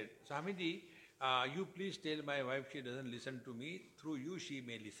husband said, Swamiji, you please tell my wife she doesn't listen to me. Through you she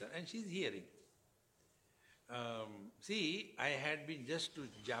may listen. And she's hearing. See, I had been just to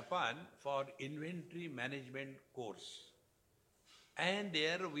Japan for inventory management course. And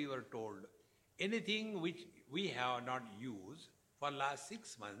there we were told, anything which we have not used for last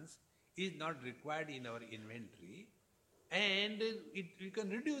 6 months is not required in our inventory, and we can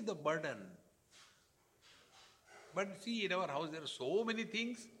reduce the burden. But see, in our house there are so many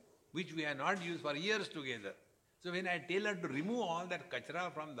things which we have not used for years together. So when I tell her to remove all that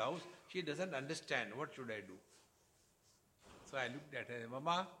kachra from the house, she doesn't understand. What should I do? So I looked at her,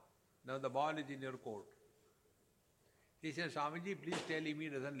 Mama, now the ball is in your court. He said, Swamiji, please tell him he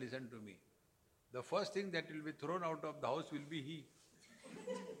doesn't listen to me. The first thing that will be thrown out of the house will be he.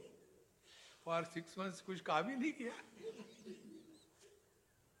 For 6 months, kuch kaam hi nahi kiya.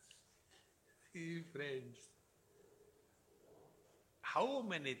 See, friends, how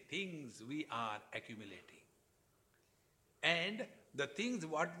many things we are accumulating. And the things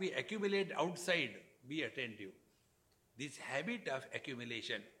what we accumulate outside, be attentive. This habit of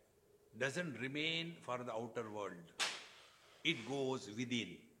accumulation doesn't remain for the outer world. It goes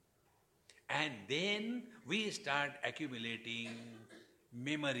within. And then we start accumulating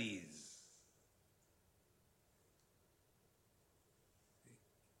memories.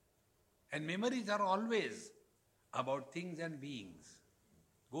 And memories are always about things and beings.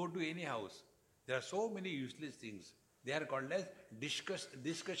 Go to any house. There are so many useless things. They are called as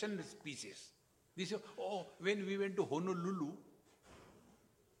discussion pieces. This, when we went to Honolulu,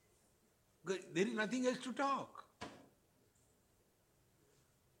 there is nothing else to talk.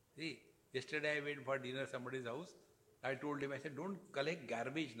 See, yesterday I went for dinner at somebody's house. I told him, I said, don't collect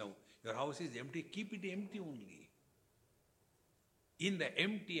garbage now. Your house is empty. Keep it empty only. In the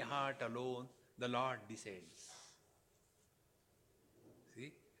empty heart alone, the Lord descends.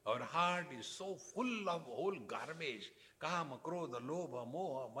 See, our heart is so full of whole garbage. Kama, krodha, lobha,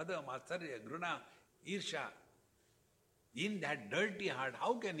 moha, mada, matsarya, gruna, irsha. In that dirty heart,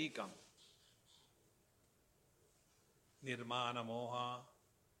 how can he come? Nirmana moha.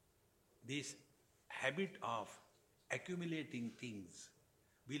 This habit of accumulating things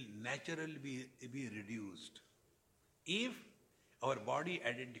will naturally be reduced if our body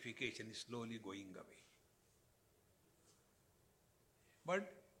identification is slowly going away.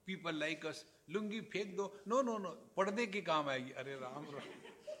 But people like us, lungi phek do, no, parde ki kaam aayegi, are Ram Ram.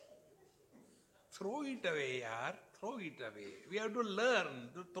 Throw it away, yaar, throw it away. We have to learn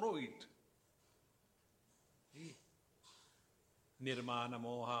to throw it. See? Nirmana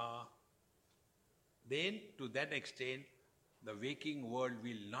moha. Then to that extent, the waking world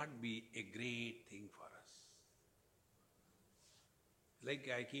will not be a great thing for us. Like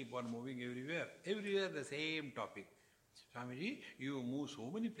I keep on moving everywhere. Everywhere the same topic. Swamiji, you move so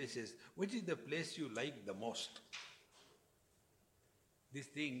many places. Which is the place you like the most? This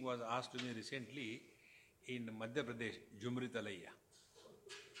thing was asked to me recently in Madhya Pradesh, Jumritalaya.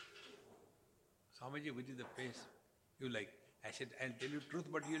 Swamiji, which is the place you like? I said, I'll tell you truth,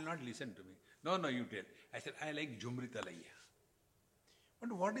 but you will not listen to me. No, you tell. I said, I like Jumritalaya.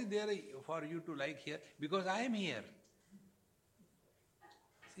 But what is there for you to like here? Because I am here.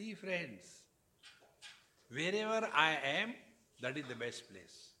 See, friends, wherever I am, that is the best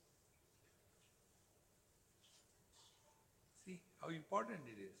place. See how important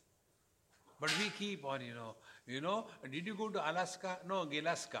it is. But we keep on, did you go to Alaska? No,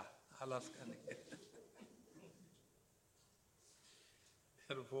 Galaska. Alaska.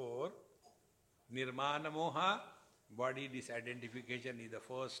 Therefore, Nirmana moha, body disidentification is the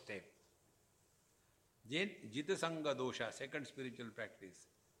first step. Then Jita Sangha dosha, second spiritual practice.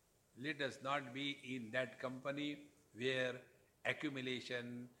 Let us not be in that company where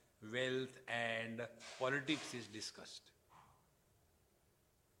accumulation, wealth and politics is discussed.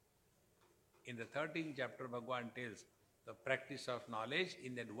 In the 13th chapter, Bhagavan tells the practice of knowledge.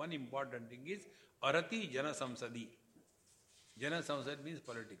 In that one important thing is Arati Jana Samsadi. Jana Samsad means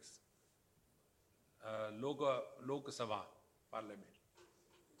politics. Lok Sabha, parliament.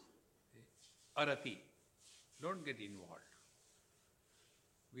 Arati. Don't get involved.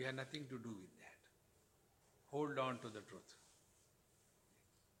 We have nothing to do with that. Hold on to the truth.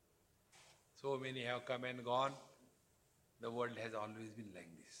 So many have come and gone. The world has always been like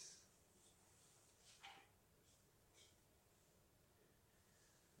this.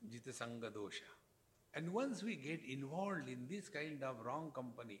 Jita Sangha dosha. And once we get involved in this kind of wrong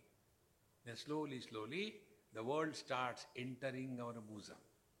company, then slowly, the world starts entering our bosom.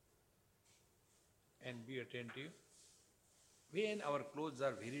 And be attentive. When our clothes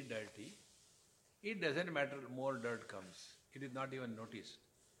are very dirty, it doesn't matter, more dirt comes. It is not even noticed.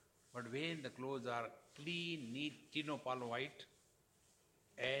 But when the clothes are clean, neat, tinopal white,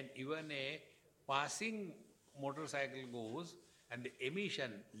 and even a passing motorcycle goes and the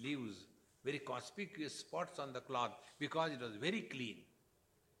emission leaves very conspicuous spots on the cloth because it was very clean.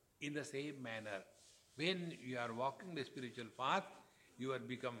 In the same manner, when you are walking the spiritual path, you are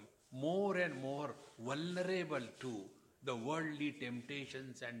become more and more vulnerable to the worldly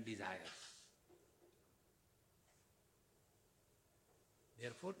temptations and desires.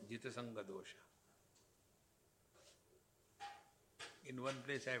 Therefore, Jita Sangha dosha. In one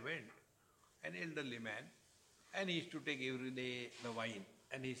place I went, an elderly man, and he used to take every day the wine.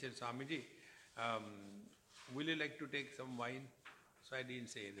 And he said, Swamiji, will you like to take some wine? So I didn't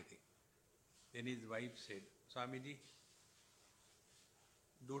say anything. Then his wife said, Swamiji,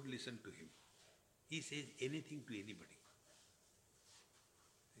 don't listen to him. He says anything to anybody.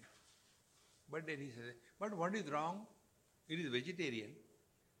 But then he says, but what is wrong? It is vegetarian.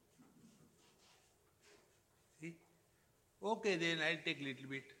 See? Okay, then I'll take little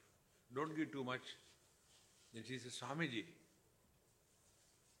bit. Don't give too much. Then she says, Swamiji,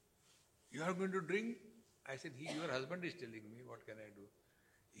 you are going to drink? I said, your husband is telling me, what can I do?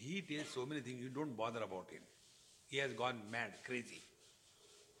 He tells so many things, you don't bother about him. He has gone mad, crazy.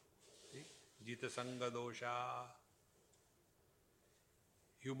 See? Jita Sangha dosha.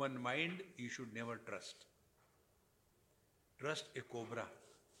 Human mind, you should never trust. Trust a cobra.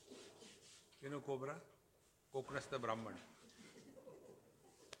 You know cobra? Koknastha Brahman.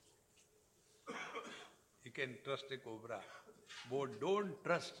 You can trust a cobra. But don't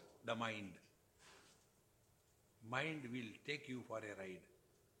trust the mind. Mind will take you for a ride.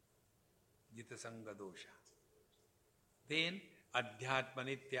 Jita Sangha dosha. Then Adhyatma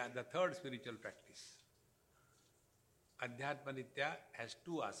Nitya, the third spiritual practice. Adhyatma Nitya has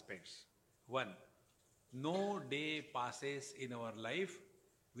two aspects. One, no day passes in our life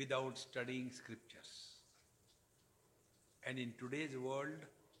without studying scriptures. And in today's world,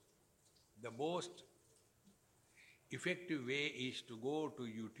 the most effective way is to go to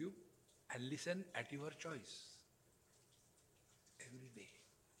YouTube and listen at your choice. Every day.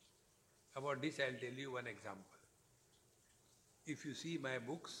 About this I'll tell you one example. If you see my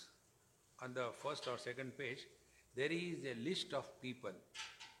books, on the first or second page, there is a list of people,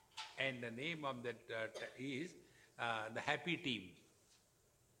 and the name of that is the Happy Team.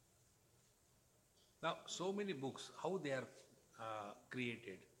 Now, so many books, how they are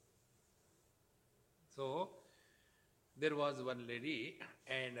created. So, there was one lady,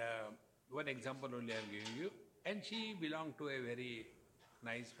 and one example only I am giving you, and she belonged to a very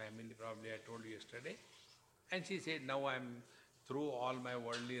nice family, probably I told you yesterday, and she said, now I am through all my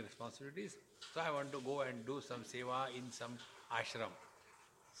worldly responsibilities, so I want to go and do some seva in some ashram.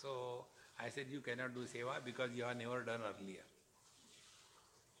 So I said, you cannot do seva because you have never done earlier.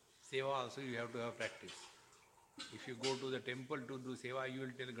 Seva also you have to have practice. If you go to the temple to do seva, you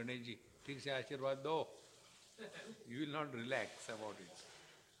will tell Ganeshji, "Theek se Ashirwad do." You will not relax about it.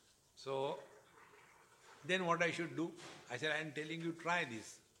 So, then what I should do? I said, I am telling you, try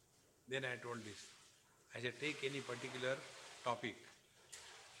this. Then I told this. I said, take any particular topic.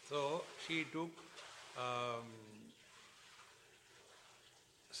 So, she took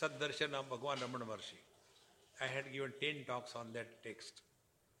Saddarshana Bhagavan Ramana Maharshi. I had given 10 talks on that text.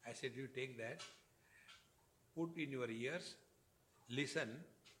 I said, you take that, put in your ears, listen,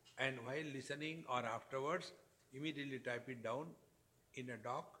 and while listening or afterwards, immediately type it down in a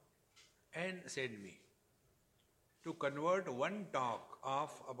doc and send me. To convert one talk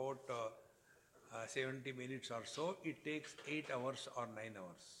of about 70 minutes or so, it takes 8 hours or 9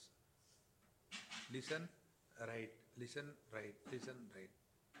 hours. Listen, write, listen, write, listen, write.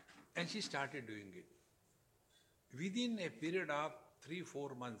 And she started doing it. Within a period of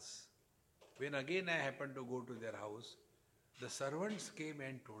 3-4 months, when again I happened to go to their house, the servants came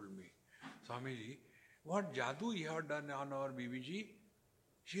and told me, Swamiji, what jadoo you have done on our BBG,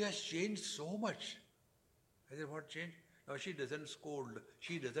 she has changed so much. I said, what changed? Now she doesn't scold,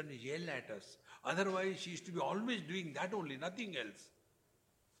 she doesn't yell at us. Otherwise she used to be always doing that only, nothing else.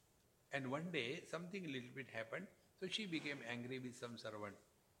 And one day something a little bit happened, so she became angry with some servant.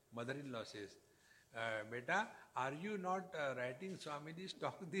 Mother-in-law says, Beta, are you not writing Swamiji's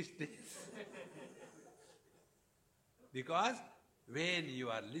talk these days? Because when you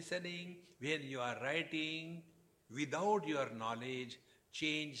are listening, when you are writing, without your knowledge,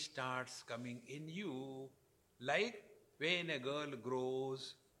 change starts coming in you. Like when a girl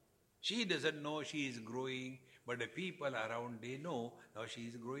grows, she doesn't know she is growing, but the people around, they know now she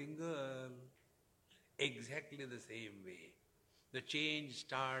is growing girl. Exactly the same way. The change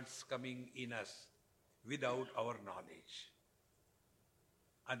starts coming in us without our knowledge.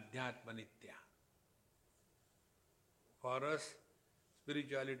 Adhyatma Nitya. For us,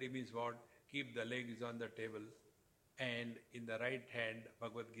 spirituality means what? Keep the legs on the table and in the right hand,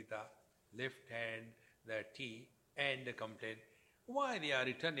 Bhagavad Gita, left hand, the tea and the complaint. Why they are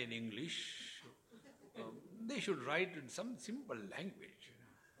written in English? They should write in some simple language.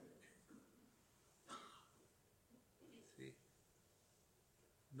 See?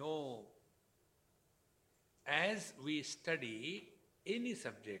 No. As we study any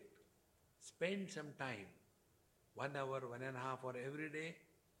subject, spend some time, 1 hour, 1.5 hours every day,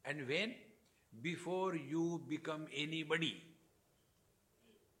 and when? Before you become anybody.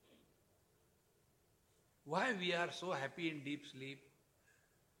 Why we are so happy in deep sleep?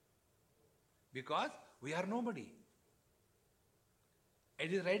 Because we are nobody.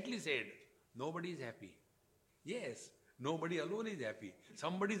 It is rightly said, nobody is happy. Yes, nobody alone is happy.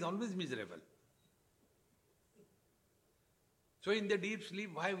 Somebody is always miserable. So in the deep sleep,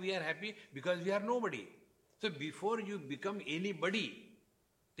 why we are happy? Because we are nobody. So before you become anybody,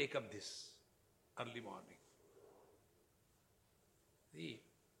 take up this early morning. See?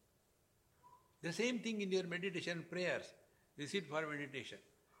 The same thing in your meditation prayers. You sit for meditation.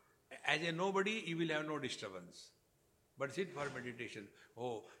 As a nobody, you will have no disturbance. But sit for meditation.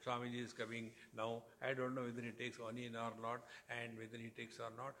 Oh, Swamiji is coming now. I don't know whether he takes onion or not, and whether he takes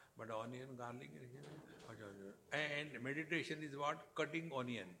or not. But onion, garlic, and meditation is what? Cutting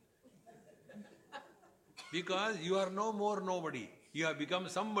onion. Because you are no more nobody. You have become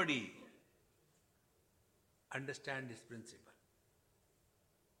somebody. Understand this principle.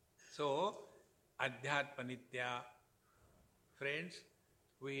 So, Adhyatma Nitya. Friends,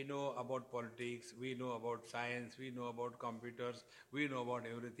 we know about politics, we know about science, we know about computers, we know about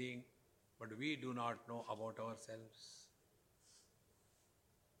everything, but we do not know about ourselves.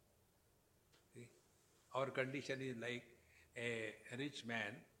 See? Our condition is like a rich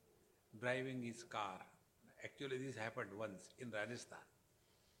man driving his car. Actually, this happened once in Rajasthan.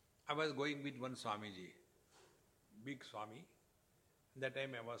 I was going with one Swamiji, big Swami. That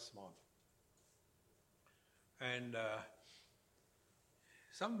time I was small. And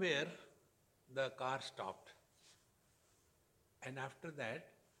somewhere the car stopped. And after that,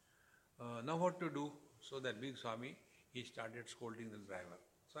 now what to do? So that big Swami, he started scolding the driver.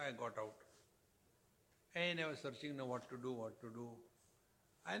 So I got out. And I was searching now what to do.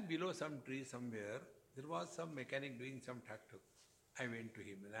 And below some tree somewhere, there was some mechanic doing some tuk-tuk. I went to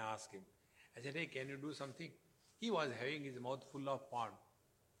him and I asked him. I said, hey, can you do something? He was having his mouth full of pond.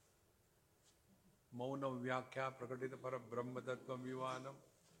 Maunam Vyakhya Prakatita Para Brahma Tattvam Vivanam.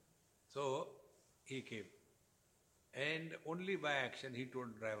 So he came. And only by action he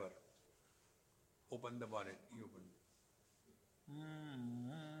told driver, open the bonnet. He opened.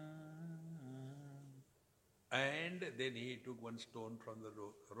 And then he took one stone from the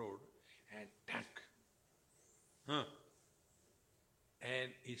road and tack.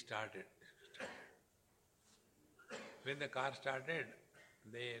 And he started. When the car started,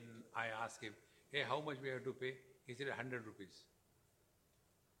 then I asked him, hey, how much we have to pay? He said 100 rupees.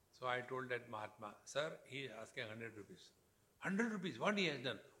 So I told that Mahatma, sir, he is asking 100 rupees. 100 rupees, what he has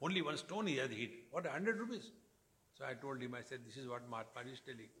done? Only one stone he has hit. What, 100 rupees? So I told him, I said, this is what Mahatma is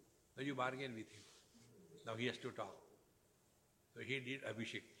telling. Now you bargain with him. Now he has to talk. So he did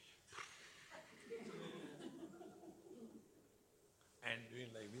Abhishek. And doing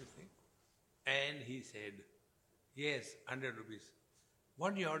like this thing. And he said, yes, 100 rupees.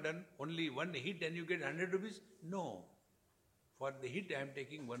 What you have done? Only one hit and you get 100 rupees? No. For the hit I am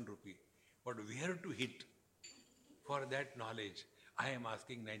taking 1 rupee. But where to hit? For that knowledge, I am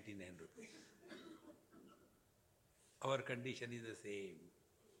asking 99 rupees. Our condition is the same.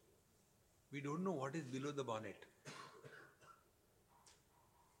 We don't know what is below the bonnet.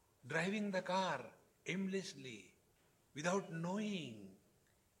 Driving the car aimlessly, without knowing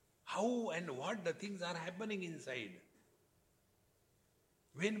how and what the things are happening inside.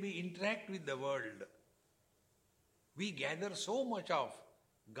 When we interact with the world, we gather so much of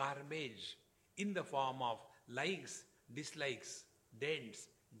garbage in the form of likes, dislikes, dents,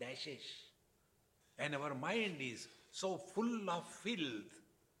 dashes. And our mind is so full of filth.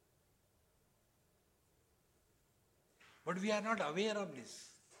 But we are not aware of this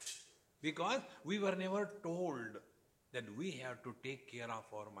because we were never told that we have to take care of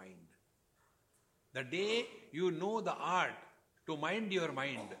our mind. The day you know the art to mind your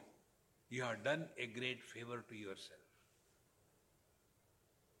mind, you have done a great favor to yourself.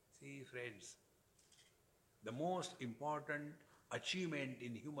 See, friends, the most important achievement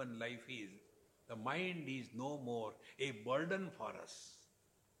in human life is the mind is no more a burden for us.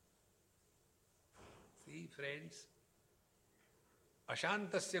 See, friends,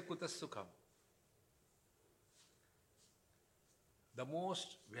 Ashantasya kutas sukham. The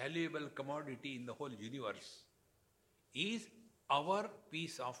most valuable commodity in the whole universe is our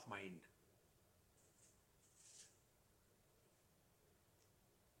peace of mind.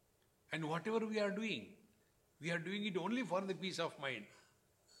 And whatever we are doing it only for the peace of mind.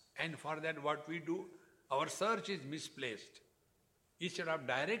 And for that what we do, our search is misplaced. Instead of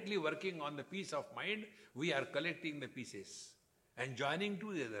directly working on the peace of mind, we are collecting the pieces and joining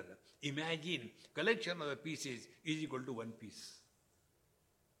together. Imagine collection of the pieces is equal to one piece.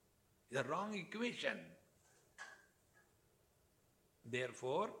 It's a wrong equation.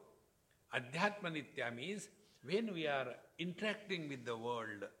 Therefore, Adhyatma Nitya means when we are interacting with the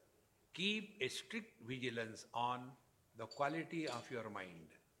world, keep a strict vigilance on the quality of your mind.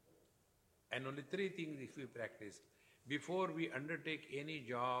 And only 3 things if we practice. Before we undertake any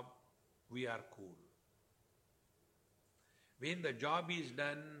job, we are cool. When the job is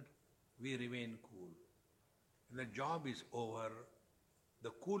done, we remain cool. When the job is over, the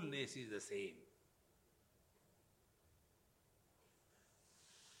coolness is the same.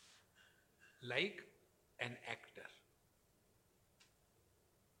 Like an actor.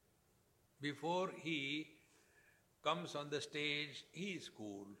 Before he comes on the stage, he is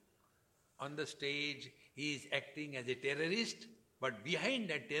cool. On the stage, he is acting as a terrorist, but behind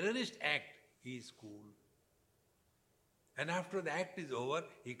that terrorist act, he is cool. And after the act is over,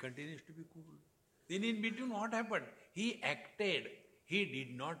 he continues to be cool. Then in between what happened? He acted. He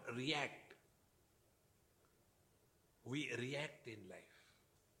did not react. We react in life.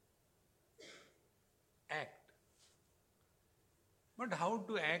 Act. But how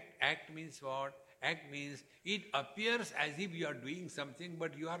to act? Act means what? Act means it appears as if you are doing something,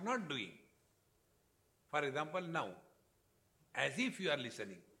 but you are not doing. For example, now, as if you are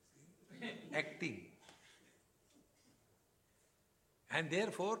listening, acting. And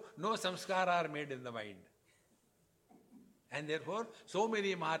therefore, no samskara are made in the mind. And therefore, so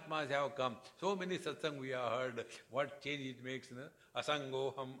many Mahatmas have come, so many satsang we have heard, what change it makes. No?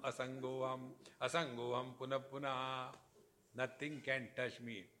 Asangoham, asangoham, asangoham, punah punah. Nothing can touch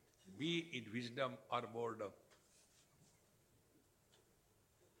me, be it wisdom or boredom.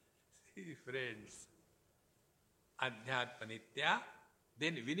 See, friends, Adhyatma Nitya,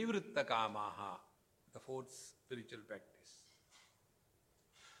 then Vinivritta Kamaha, the 4th spiritual practice.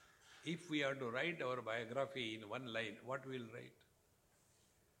 If we are to write our biography in one line, what we will write?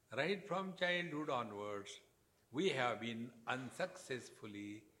 Right from childhood onwards, we have been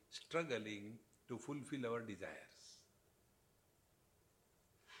unsuccessfully struggling to fulfill our desires.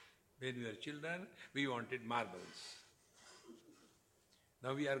 When we were children, we wanted marbles.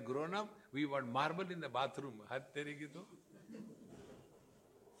 Now we are grown up, we want marble in the bathroom. Hat teregi to.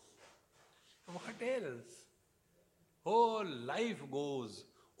 What else? Whole life goes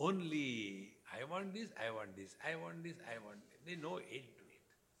only, I want this, I want this, I want this, I want this. There is no end to it.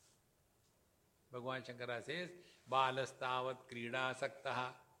 Bhagavan Shankara says, Balastavat krida saktaha,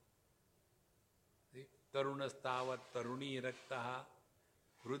 Tarunastavat taruni raktaha,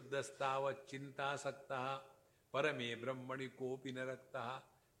 Vruddhastavat chinta saktaha, Parame brahmani kopi naraktaha,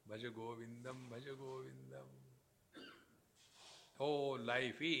 Bhaja govindam, bhaja govindam. Whole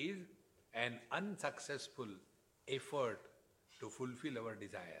life is an unsuccessful effort to fulfill our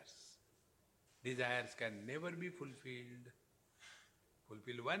desires. Desires can never be fulfilled.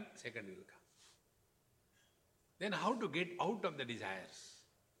 Fulfill one, second will come. Then how to get out of the desires?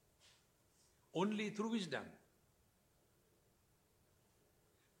 Only through wisdom.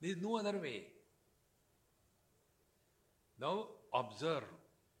 There is no other way. Now observe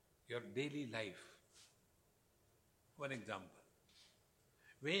your daily life. One example.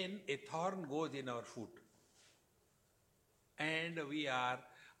 When a thorn goes in our foot and we are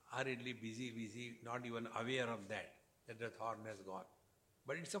hurriedly busy, not even aware of that the thorn has gone.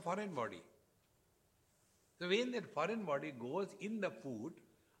 But it's a foreign body. So when that foreign body goes in the foot,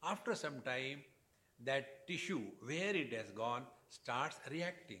 after some time, that tissue where it has gone starts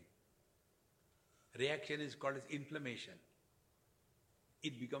reacting. Reaction is called as inflammation.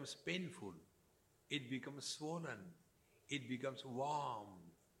 It becomes painful. It becomes swollen. It becomes warm.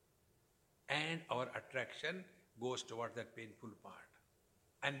 And our attraction goes towards that painful part.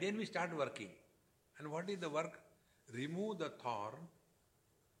 And then we start working. And what is the work? Remove the thorn.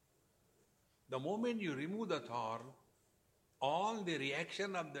 The moment you remove the thorn, all the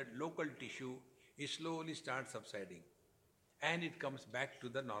reaction of that local tissue is slowly starts subsiding. And it comes back to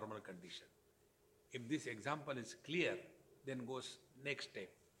the normal condition. If this example is clear, then goes next step.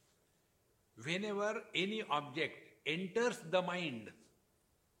 Whenever any object enters the mind,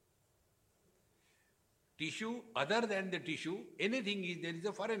 tissue other than the tissue, anything is, there is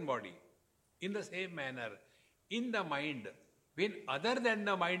a foreign body. In the same manner, in the mind, when other than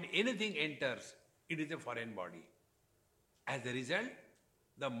the mind anything enters, it is a foreign body. As a result,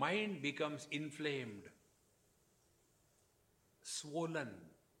 the mind becomes inflamed, swollen,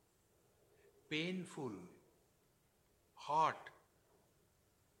 painful, hot.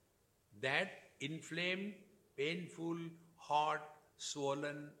 That inflamed, painful, hot,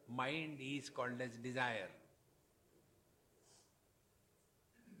 swollen mind is called as desire.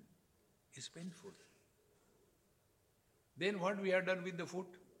 It's painful. Then what we have done with the foot?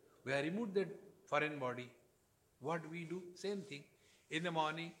 We have removed the foreign body. What we do? Same thing. In the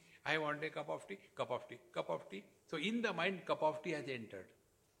morning, I want a cup of tea, cup of tea, cup of tea. So in the mind, cup of tea has entered.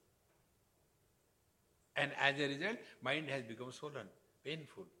 And as a result, mind has become swollen,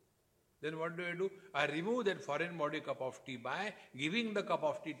 painful. Then what do? I remove that foreign body cup of tea by giving the cup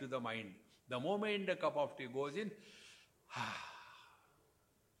of tea to the mind. The moment the cup of tea goes in,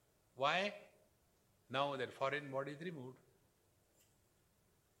 why? Now that foreign body is removed.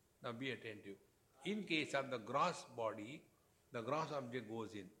 Now be attentive. In case of the gross body, the gross object goes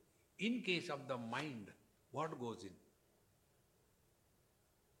in. In case of the mind, what goes in?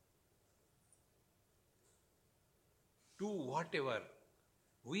 To whatever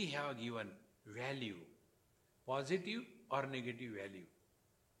we have given value, positive or negative value.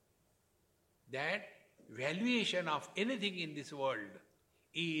 That valuation of anything in this world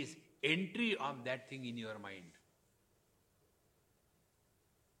is entry of that thing in your mind.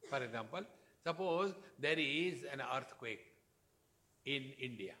 For example, suppose there is an earthquake in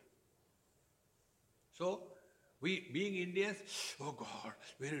India. So, we being Indians, oh God,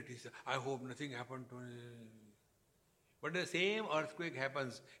 where it is, I hope nothing happened to me. But the same earthquake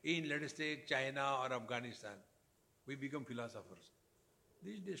happens in, let us say, China or Afghanistan. We become philosophers.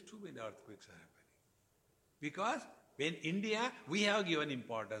 These days too many earthquakes are happening. Because when India, we have given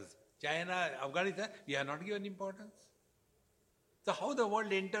importance. China, Afghanistan, we have not given importance. So how the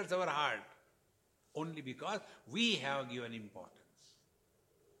world enters our heart? Only because we have given importance.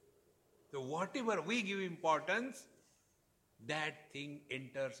 So whatever we give importance, that thing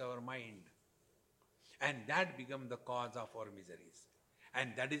enters our mind. And that becomes the cause of our miseries.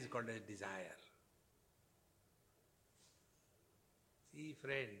 And that is called as desire. See,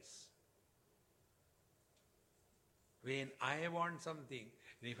 friends, when I want something,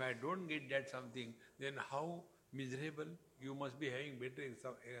 and if I don't get that something, then how miserable you must be having better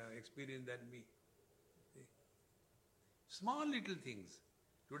experience than me. See? Small little things.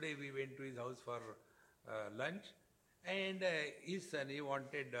 Today we went to his house for lunch, and his son, he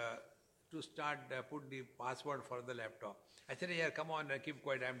wanted to start, put the password for the laptop. I said, yeah, come on, keep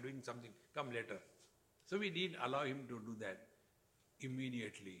quiet, I'm doing something, come later. So we didn't allow him to do that.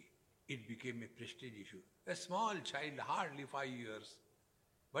 Immediately, it became a prestige issue. A small child, hardly 5 years.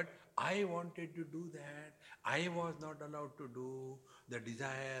 But I wanted to do that. I was not allowed to do. The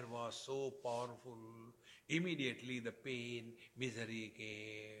desire was so powerful. Immediately the pain, misery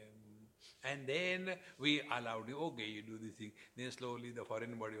came. And then we allowed you, okay, you do this thing. Then slowly the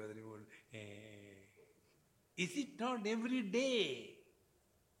foreign body was removed. Is it not every day?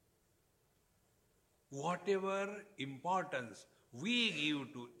 Whatever importance we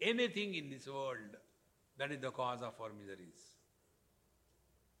give to anything in this world, that is the cause of our miseries.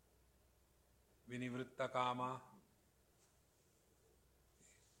 Vinivritta kama.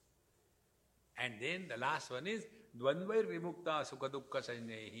 And then the last one is dvandvair vimukta sukha dukkha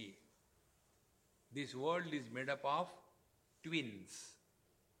sanyahi. This world is made up of twins.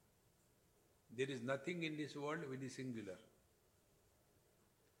 There is nothing in this world which is singular.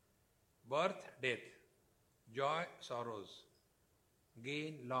 Birth, death, joy, sorrows,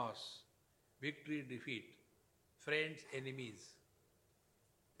 gain, loss, victory, defeat, friends, enemies.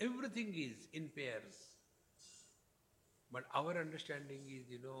 Everything is in pairs. But our understanding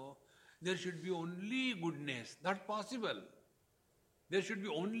is, there should be only goodness, not possible. There should be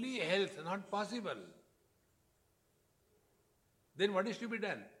only health, not possible. Then what is to be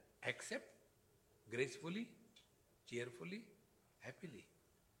done? Accept gracefully, cheerfully, happily.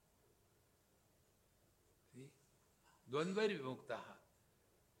 See? Dvandvair vimuktaha.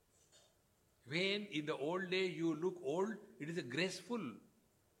 When in the old days you look old, it is a graceful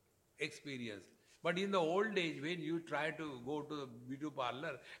experience. But in the old age, when you try to go to the beauty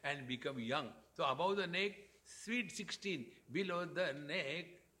parlor and become young, so above the neck, sweet 16, below the neck,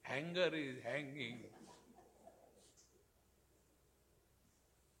 hanger is hanging.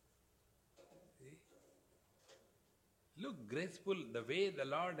 See? Look graceful, the way the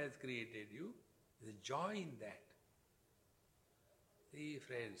Lord has created you, there's joy in that. See,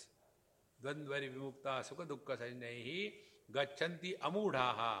 friends, dvandvari vimukta sukha dukkha sanyahi gacchanti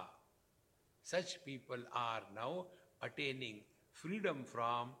amudhaha. Such people are now attaining freedom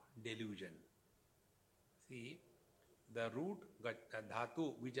from delusion. See, the root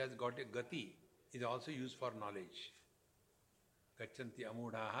dhatu which has got a gati is also used for knowledge. Gacchanti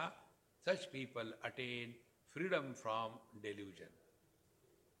amudhaha. Such people attain freedom from delusion.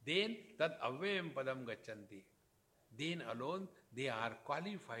 Then tad avyayam padam gacchanti. Then alone they are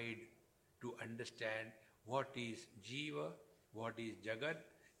qualified to understand what is jiva, what is jagat,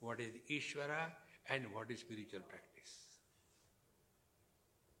 what is Ishvara, and what is spiritual practice.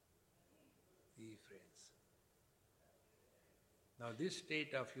 See, friends. Now this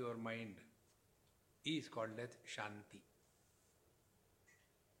state of your mind is called as Shanti.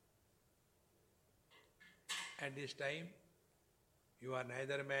 At this time, you are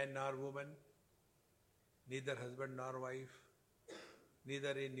neither man nor woman, neither husband nor wife,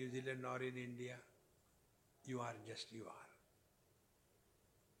 neither in New Zealand nor in India. You are just you are.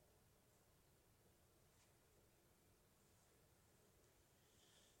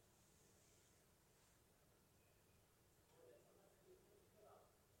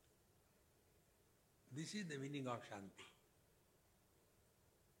 This is the meaning of Shanti.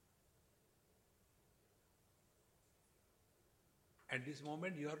 At this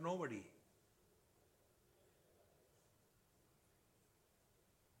moment, you are nobody.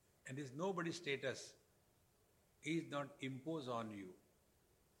 And this nobody status is not imposed on you.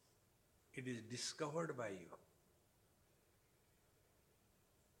 It is discovered by you.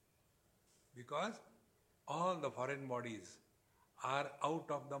 Because all the foreign bodies are out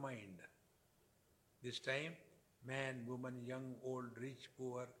of the mind. This time, man, woman, young, old, rich,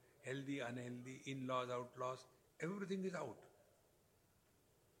 poor, healthy, unhealthy, in-laws, outlaws, everything is out.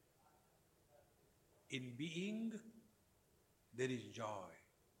 In being, there is joy.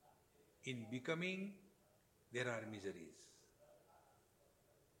 In becoming, there are miseries.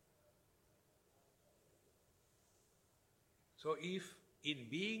 So if in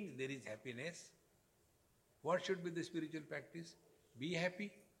being there is happiness, what should be the spiritual practice? Be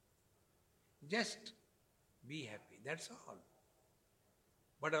happy. Just be happy, that's all.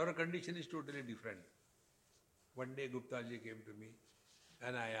 But our condition is totally different. One day Gupta ji came to me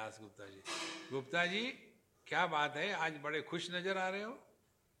and I asked Gupta ji, क्या बात है आज बड़े खुश नजर आ रहे हो?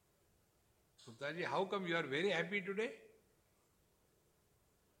 Gupta ji, how come you are very happy today?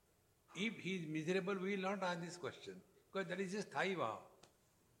 If he is miserable, we will not ask this question because that is just Thai vow.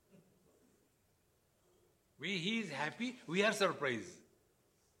 He is happy, we are surprised.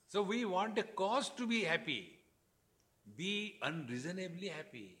 So we want a cause to be happy. Be unreasonably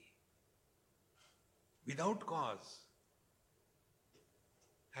happy. Without cause.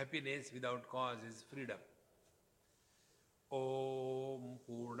 Happiness without cause is freedom. Om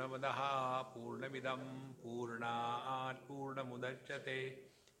Purnamadaha Purnamidam Purnat Purnamudachyate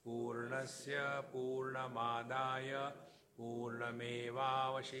Purnasya Purnamadaya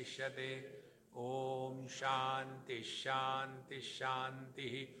Purnamevavashishyate. Om Shanti Shanti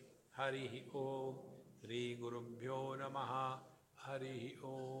Shanti. Hari Om. Sri Gurubhyo Namaha. Hari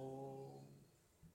Om.